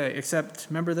middle of the day. Except,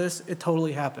 remember this? It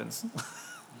totally happens.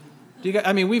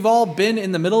 We've all been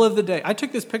in the middle of the day. I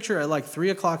took this picture at like 3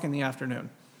 o'clock in the afternoon.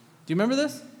 Do you remember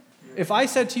this? If I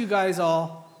said to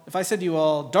you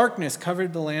all, darkness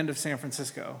covered the land of San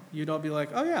Francisco, you'd all be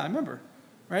like, oh yeah, I remember,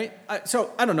 right?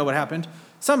 So I don't know what happened.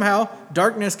 Somehow,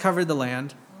 darkness covered the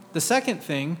land. The second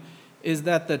thing is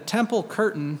that the temple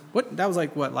curtain, that was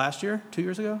like what, last year? 2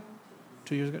 years ago?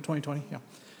 2 years ago, 2020, yeah.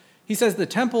 He says the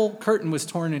temple curtain was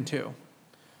torn in two.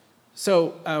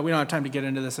 So we don't have time to get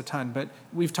into this a ton, but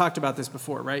we've talked about this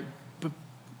before, right? But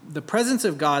the presence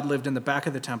of God lived in the back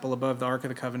of the temple above the Ark of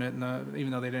the Covenant,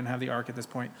 even though they didn't have the Ark at this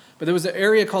point. But there was an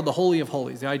area called the Holy of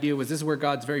Holies. The idea was this is where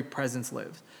God's very presence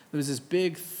lives. There was this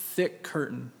big, thick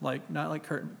curtain,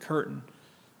 curtain,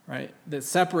 right, that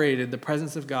separated the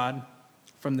presence of God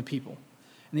from the people.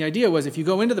 And the idea was if you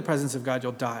go into the presence of God,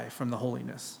 you'll die from the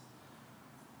holiness.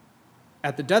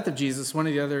 At the death of Jesus, one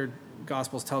of the other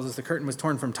Gospels tells us the curtain was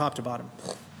torn from top to bottom.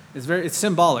 It's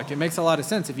symbolic. It makes a lot of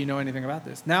sense if you know anything about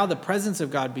this. Now the presence of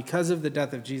God, because of the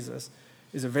death of Jesus,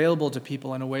 is available to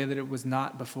people in a way that it was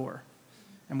not before.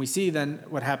 And we see then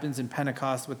what happens in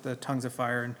Pentecost with the tongues of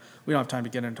fire, and we don't have time to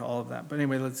get into all of that. But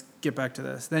anyway, let's get back to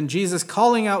this. Then Jesus,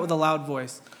 calling out with a loud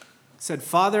voice, said,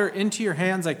 Father, into your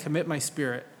hands I commit my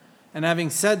spirit. And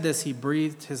having said this, he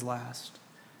breathed his last.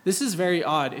 This is very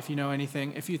odd if you know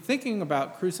anything. If you're thinking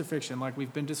about crucifixion like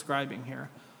we've been describing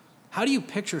here, how do you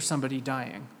picture somebody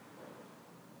dying?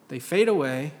 They fade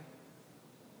away,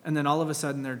 and then all of a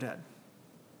sudden they're dead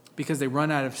because they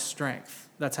run out of strength.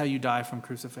 That's how you die from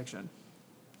crucifixion.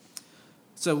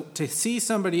 So to see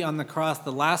somebody on the cross,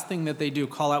 the last thing that they do,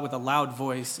 call out with a loud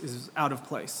voice, is out of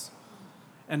place.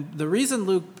 And the reason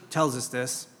Luke tells us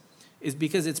this is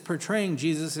because it's portraying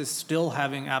Jesus as still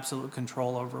having absolute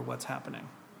control over what's happening.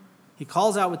 He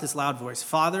calls out with this loud voice,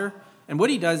 Father, and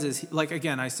what he does is, like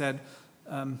again, I said,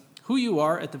 who you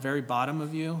are at the very bottom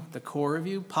of you, the core of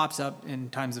you, pops up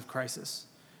in times of crisis.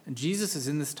 And Jesus is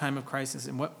in this time of crisis,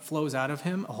 and what flows out of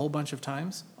him a whole bunch of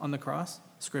times on the cross?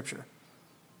 Scripture,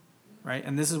 right?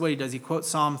 And this is what he does. He quotes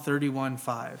Psalm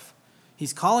 31:5.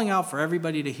 He's calling out for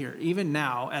everybody to hear. Even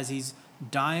now, as he's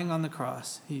dying on the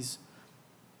cross, he's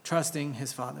trusting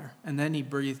his Father. And then he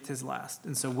breathed his last.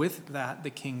 And so with that,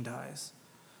 the king dies.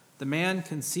 The man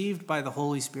conceived by the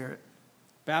Holy Spirit,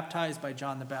 baptized by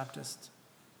John the Baptist,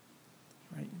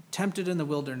 right? Tempted in the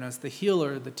wilderness, the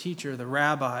healer, the teacher, the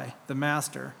rabbi, the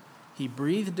master. He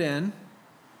breathed in,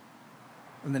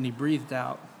 and then he breathed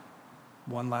out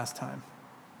one last time.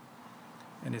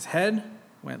 And his head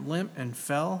went limp and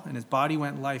fell, and his body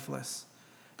went lifeless.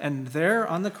 And there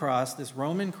on the cross, this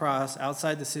Roman cross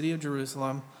outside the city of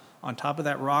Jerusalem, on top of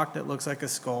that rock that looks like a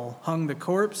skull, hung the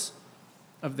corpse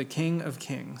of the King of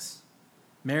Kings.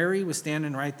 Mary was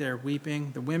standing right there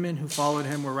weeping. The women who followed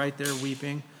him were right there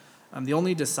weeping. The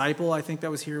only disciple I think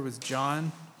that was here was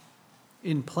John.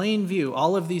 In plain view,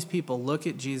 all of these people look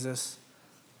at Jesus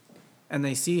and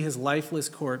they see his lifeless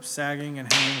corpse sagging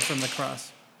and hanging from the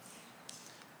cross.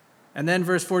 And then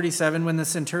verse 47, when the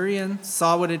centurion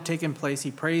saw what had taken place,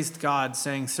 he praised God,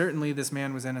 saying, certainly this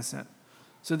man was innocent.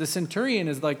 So the centurion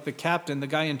is like the captain, the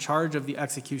guy in charge of the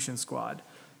execution squad.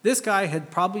 This guy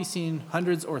had probably seen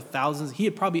hundreds or thousands. He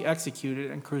had probably executed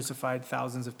and crucified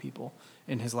thousands of people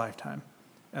in his lifetime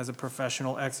as a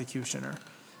professional executioner.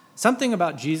 Something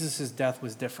about Jesus' death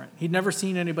was different. He'd never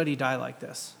seen anybody die like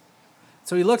this.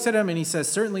 So he looks at him and he says,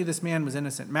 certainly this man was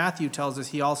innocent. Matthew tells us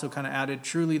he also kind of added,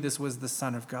 truly this was the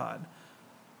Son of God.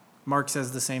 Mark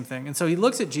says the same thing. And so he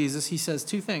looks at Jesus. He says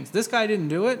two things. This guy didn't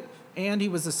do it, and he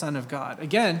was the Son of God.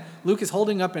 Again, Luke is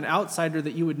holding up an outsider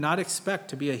that you would not expect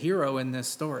to be a hero in this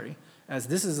story, as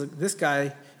this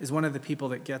guy is one of the people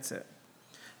that gets it.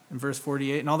 In verse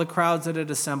 48, and all the crowds that had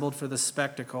assembled for the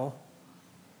spectacle,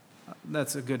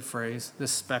 that's a good phrase,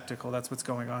 this spectacle, that's what's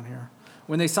going on here.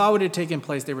 When they saw what had taken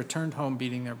place, they returned home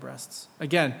beating their breasts.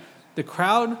 Again, the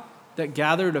crowd that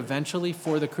gathered eventually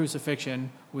for the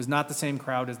crucifixion was not the same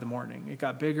crowd as the morning. It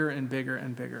got bigger and bigger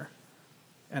and bigger.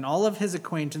 And all of his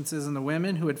acquaintances and the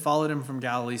women who had followed him from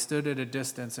Galilee stood at a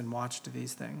distance and watched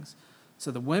these things. So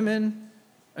the women,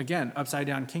 again, upside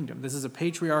down kingdom. This is a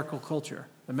patriarchal culture.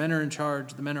 The men are in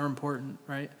charge. The men are important,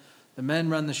 right? The men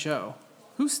run the show.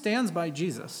 Who stands by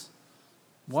Jesus?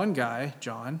 One guy,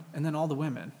 John, and then all the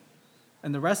women.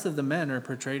 And the rest of the men are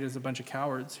portrayed as a bunch of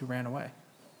cowards who ran away.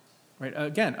 Right?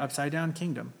 Again, upside down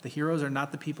kingdom. The heroes are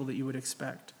not the people that you would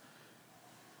expect.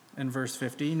 In verse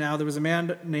 50, now there was a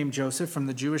man named Joseph from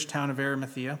the Jewish town of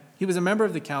Arimathea. He was a member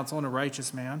of the council and a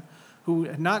righteous man who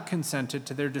had not consented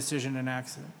to their decision and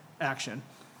action.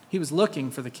 He was looking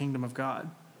for the kingdom of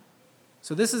God.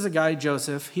 So this is a guy,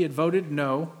 Joseph. He had voted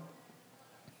no,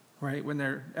 right, when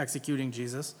they're executing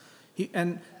Jesus.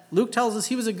 And Luke tells us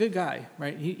he was a good guy,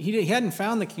 right? He hadn't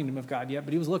found the kingdom of God yet,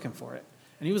 but he was looking for it.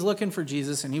 And he was looking for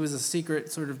Jesus, and he was a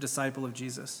secret sort of disciple of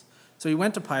Jesus. So he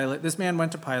went to Pilate. This man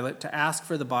went to Pilate to ask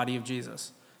for the body of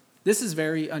Jesus. This is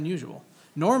very unusual.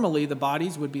 Normally, the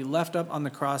bodies would be left up on the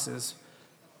crosses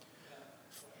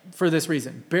for this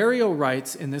reason. Burial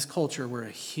rites in this culture were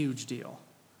a huge deal,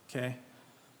 okay?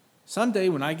 Someday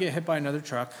when I get hit by another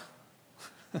truck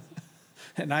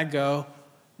and I go,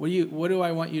 what do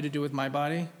I want you to do with my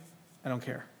body? I don't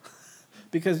care.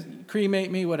 Because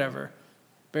cremate me, whatever.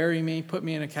 Bury me, put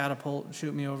me in a catapult,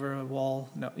 shoot me over a wall.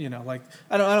 No,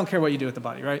 I don't care what you do with the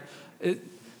body, right?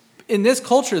 In this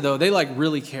culture, though, they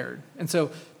really cared. And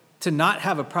so to not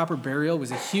have a proper burial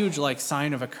was a huge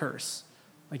sign of a curse.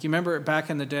 You remember back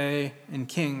in the day in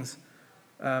Kings,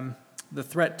 the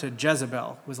threat to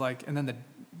Jezebel was and then the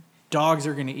dogs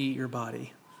are going to eat your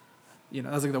body. That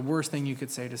was the worst thing you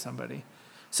could say to somebody.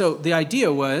 So the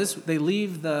idea was they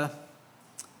leave the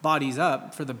bodies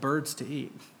up for the birds to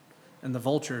eat. And the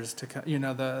vultures to come,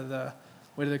 the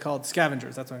what are they called?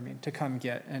 Scavengers, that's what I mean, to come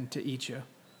get and to eat you.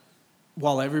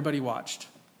 While everybody watched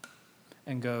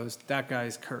and goes, that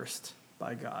guy's cursed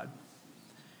by God.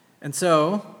 And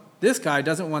so this guy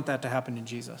doesn't want that to happen to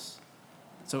Jesus.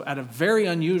 So in a very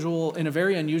unusual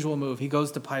move, he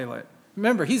goes to Pilate.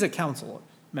 Remember, he's a council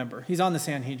member. He's on the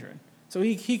Sanhedrin. So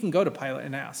he can go to Pilate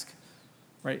and ask.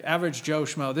 Right? Average Joe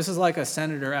Schmo. This is like a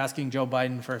senator asking Joe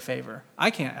Biden for a favor.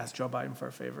 I can't ask Joe Biden for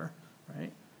a favor.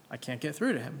 Right? I can't get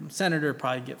through to him. Senator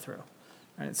probably get through.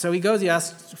 Right? So he goes, he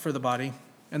asks for the body,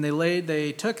 and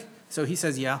so he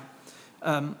says, yeah.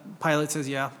 Pilate says,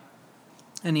 yeah.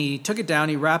 And he took it down,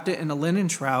 he wrapped it in a linen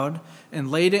shroud,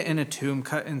 and laid it in a tomb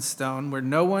cut in stone where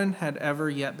no one had ever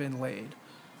yet been laid.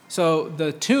 So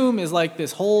the tomb is like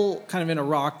this hole kind of in a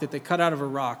rock that they cut out of a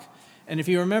rock. And if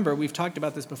you remember, we've talked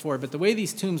about this before, but the way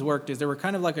these tombs worked is there were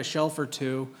kind of like a shelf or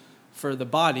two for the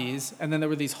bodies, and then there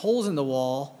were these holes in the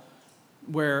wall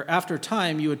where after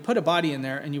time you would put a body in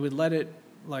there and you would let it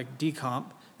decomp.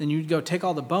 Then you'd go take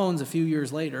all the bones a few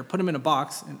years later, put them in a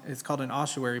box, and it's called an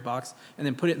ossuary box, and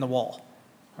then put it in the wall,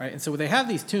 right? And so they have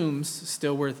these tombs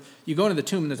still where you go into the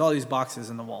tomb and there's all these boxes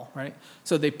in the wall, right?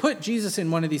 So they put Jesus in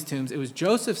one of these tombs. It was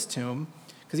Joseph's tomb,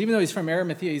 because even though he's from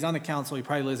Arimathea, he's on the council, he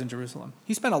probably lives in Jerusalem.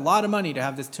 He spent a lot of money to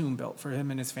have this tomb built for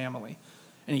him and his family,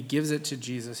 and he gives it to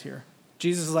Jesus here.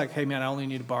 Jesus is like, hey, man, I only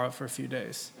need to borrow it for a few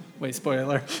days. Wait,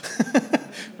 spoiler.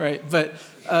 Right? But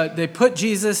they put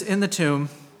Jesus in the tomb,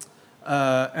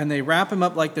 and they wrap him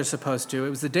up like they're supposed to. It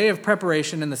was the day of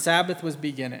preparation, and the Sabbath was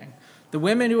beginning. The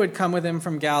women who had come with him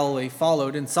from Galilee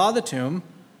followed and saw the tomb.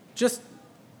 Some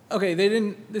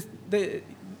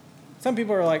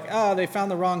people are like, they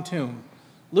found the wrong tomb.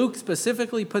 Luke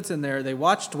specifically puts in there, they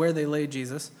watched where they laid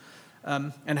Jesus,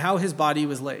 and how his body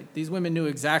was laid. These women knew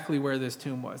exactly where this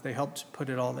tomb was. They helped put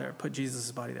it all there, put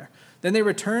Jesus' body there. Then they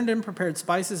returned and prepared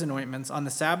spices and ointments. On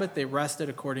the Sabbath, they rested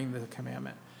according to the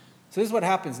commandment. So this is what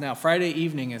happens now. Friday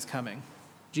evening is coming.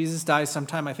 Jesus dies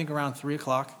sometime, I think, around 3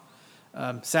 o'clock.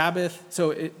 Sabbath, so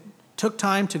it took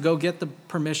time to go get the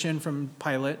permission from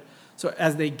Pilate. So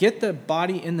as they get the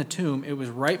body in the tomb, it was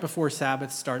right before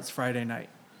Sabbath starts Friday night.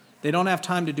 They don't have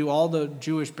time to do all the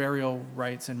Jewish burial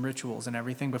rites and rituals and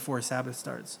everything before Sabbath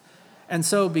starts. And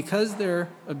so because they're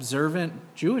observant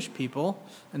Jewish people,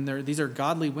 and these are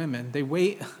godly women,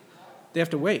 they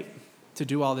have to wait to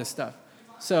do all this stuff.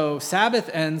 So Sabbath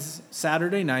ends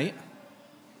Saturday night,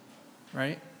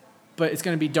 right? But it's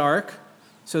going to be dark.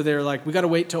 So they're like, we got to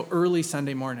wait till early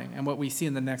Sunday morning. And what we see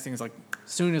in the next thing is as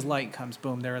soon as light comes,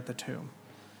 boom, they're at the tomb,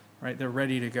 right? They're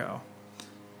ready to go.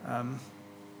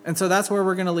 And so that's where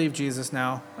we're going to leave Jesus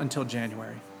now until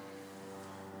January.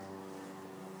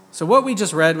 So what we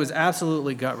just read was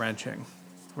absolutely gut-wrenching,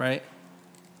 right?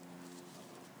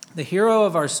 The hero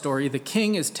of our story, the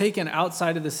king, is taken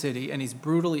outside of the city and he's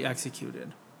brutally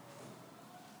executed.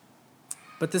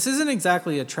 But this isn't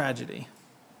exactly a tragedy.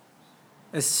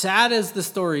 As sad as the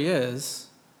story is,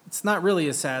 it's not really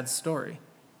a sad story.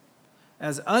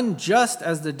 As unjust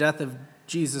as the death of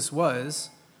Jesus was,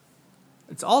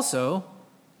 it's also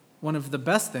one of the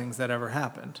best things that ever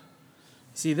happened.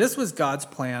 See, this was God's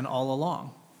plan all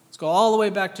along. Let's go all the way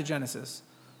back to Genesis,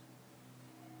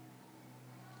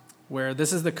 where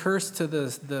this is the curse to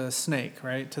the snake,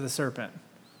 right, to the serpent.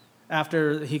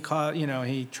 After he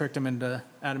tricked him into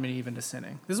Adam and Eve into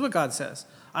sinning. This is what God says.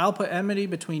 I'll put enmity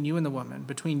between you and the woman,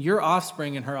 between your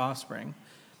offspring and her offspring.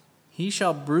 He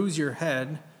shall bruise your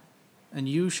head, and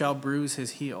you shall bruise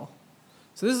his heel.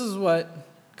 So this is what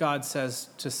God says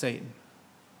to Satan.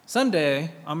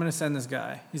 Someday, I'm going to send this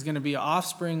guy. He's going to be an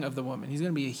offspring of the woman. He's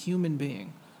going to be a human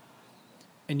being.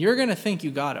 And you're going to think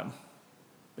you got him,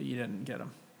 but you didn't get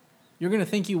him. You're going to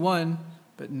think you won,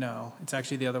 but no, it's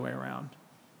actually the other way around.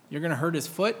 You're going to hurt his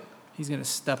foot, he's going to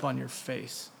step on your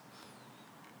face.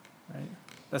 Right?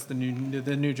 That's the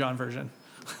new John version.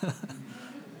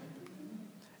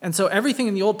 And so everything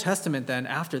in the Old Testament then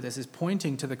after this is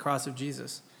pointing to the cross of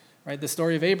Jesus. Right? The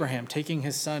story of Abraham taking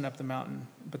his son up the mountain,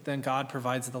 but then God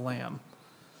provides the lamb.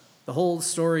 The whole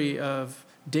story of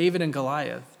David and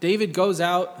Goliath. David goes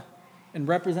out and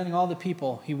representing all the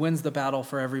people, he wins the battle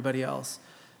for everybody else.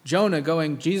 Jonah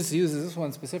Jesus uses this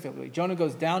one specifically. Jonah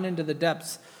goes down into the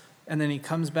depths, and then he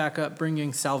comes back up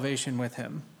bringing salvation with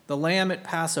him. The lamb at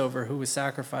Passover who was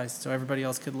sacrificed so everybody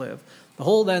else could live. The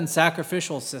whole then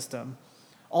sacrificial system.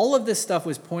 All of this stuff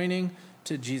was pointing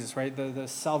to Jesus, right? The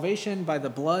salvation by the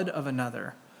blood of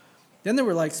another. Then there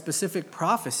were like specific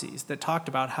prophecies that talked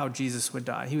about how Jesus would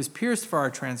die. He was pierced for our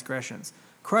transgressions,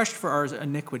 crushed for our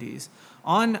iniquities.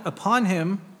 Upon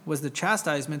him was the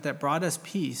chastisement that brought us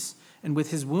peace, and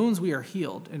with his wounds we are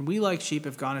healed. And we like sheep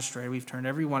have gone astray. We've turned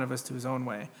every one of us to his own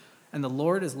way. And the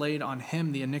Lord has laid on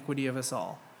him the iniquity of us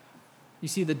all. You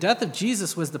see, the death of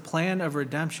Jesus was the plan of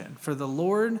redemption. For the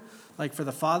Lord, like for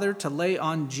the Father, to lay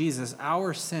on Jesus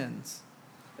our sins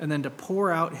and then to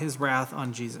pour out his wrath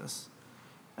on Jesus.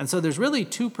 And so there's really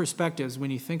two perspectives when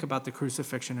you think about the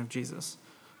crucifixion of Jesus.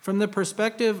 From the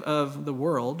perspective of the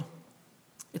world,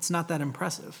 it's not that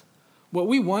impressive. What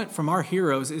we want from our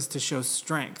heroes is to show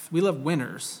strength. We love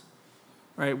winners,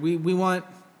 right? We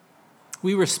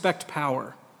respect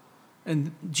power.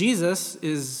 And Jesus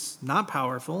is not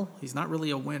powerful. He's not really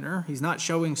a winner. He's not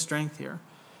showing strength here.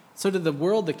 So to the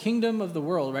world, the kingdom of the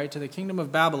world, right, to the kingdom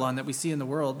of Babylon that we see in the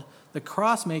world, the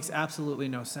cross makes absolutely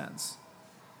no sense.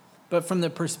 But from the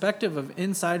perspective of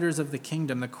insiders of the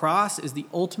kingdom, the cross is the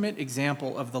ultimate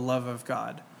example of the love of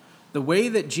God. The way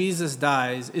that Jesus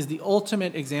dies is the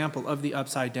ultimate example of the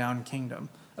upside-down kingdom,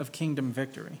 of kingdom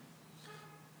victory.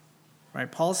 Right?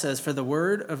 Paul says, for the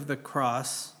word of the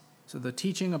cross, so the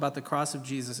teaching about the cross of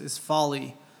Jesus is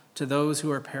folly to those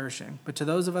who are perishing. But to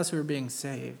those of us who are being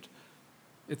saved,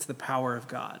 it's the power of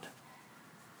God.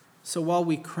 So while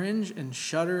we cringe and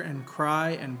shudder and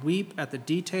cry and weep at the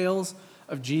details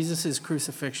of Jesus'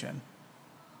 crucifixion,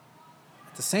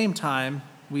 at the same time,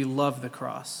 we love the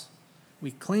cross.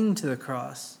 We cling to the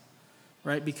cross,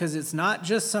 right? Because it's not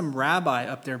just some rabbi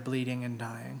up there bleeding and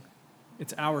dying.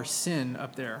 It's our sin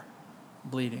up there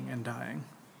bleeding and dying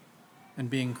and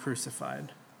being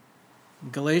crucified.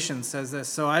 Galatians says this,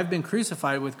 so I've been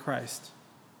crucified with Christ.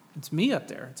 It's me up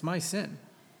there. It's my sin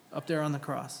up there on the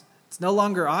cross. It's no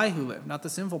longer I who live, not the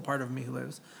sinful part of me who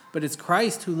lives, but it's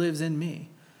Christ who lives in me.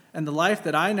 And the life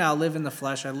that I now live in the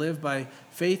flesh, I live by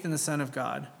faith in the Son of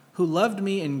God, who loved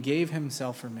me and gave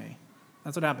himself for me.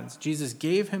 That's what happens. Jesus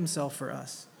gave himself for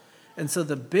us. And so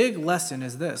the big lesson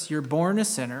is this. You're born a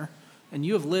sinner, and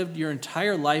you have lived your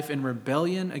entire life in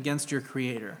rebellion against your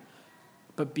Creator.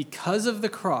 But because of the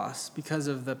cross, because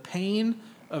of the pain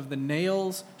of the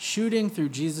nails shooting through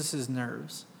Jesus'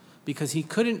 nerves, because he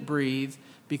couldn't breathe,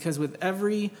 because with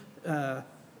every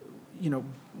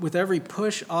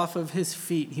push off of his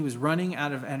feet, he was running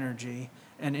out of energy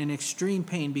and in extreme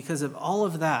pain. Because of all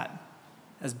of that,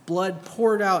 as blood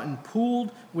poured out and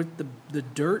pooled with the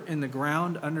dirt in the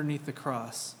ground underneath the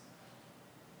cross,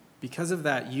 because of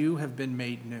that, you have been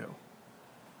made new.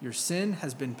 Your sin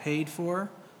has been paid for.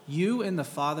 You and the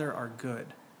Father are good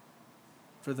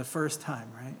for the first time,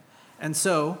 right? And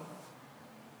so,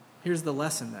 here's the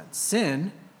lesson then.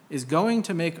 Sin is going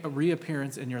to make a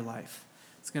reappearance in your life.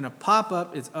 It's going to pop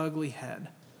up its ugly head.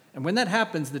 And when that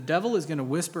happens, the devil is going to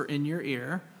whisper in your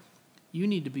ear, you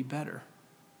need to be better.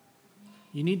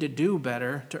 You need to do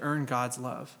better to earn God's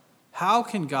love. How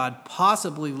can God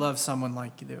possibly love someone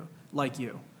like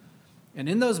you? And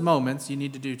in those moments, you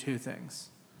need to do two things.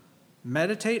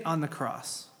 Meditate on the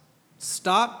cross.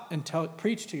 Stop and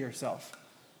preach to yourself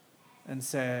and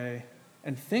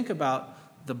think about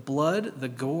the blood, the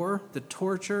gore, the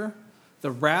torture,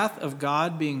 the wrath of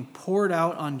God being poured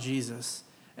out on Jesus.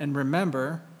 And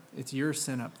remember It's your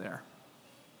sin up there.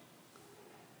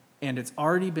 And it's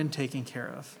already been taken care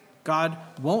of. God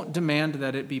won't demand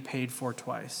that it be paid for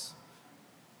twice.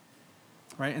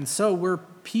 Right? And so we're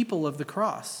people of the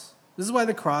cross. This is why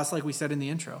the cross, like we said in the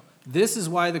intro, this is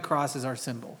why the cross is our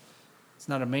symbol. It's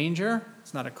not a manger.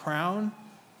 It's not a crown.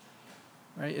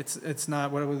 Right? It's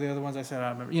not, what were the other ones I said? I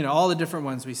don't remember. All the different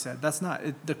ones we said. That's not,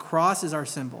 the cross is our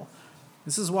symbol.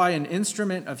 This is why an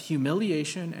instrument of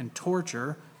humiliation and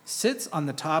torture sits on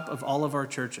the top of all of our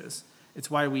churches. It's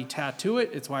why we tattoo it.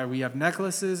 It's why we have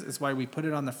necklaces. It's why we put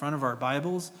it on the front of our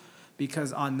Bibles.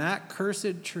 Because on that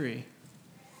cursed tree,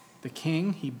 the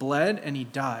king, he bled and he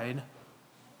died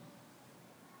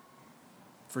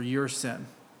for your sin.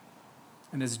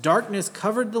 And as darkness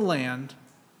covered the land,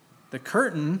 the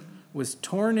curtain was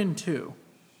torn in two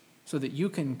so that you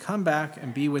can come back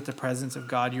and be with the presence of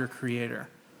God, your creator.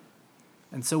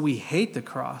 And so we hate the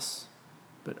cross,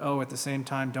 but at the same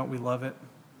time, don't we love it?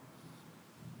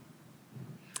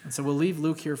 And so we'll leave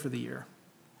Luke here for the year.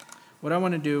 What I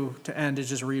want to do to end is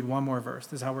just read one more verse.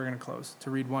 This is how we're going to close, to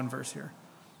read one verse here.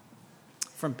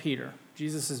 From Peter,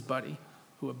 Jesus' buddy,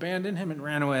 who abandoned him and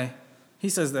ran away. He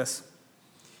says this: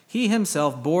 He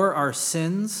himself bore our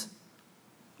sins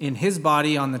in his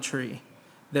body on the tree,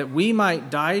 that we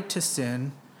might die to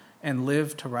sin and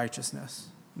live to righteousness.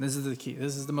 And this is the key.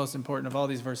 This is the most important of all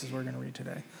these verses we're going to read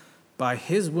today. By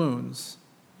his wounds,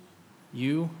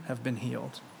 you have been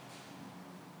healed.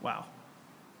 Wow.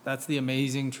 That's the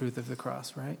amazing truth of the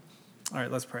cross, right? All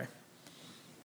right, let's pray.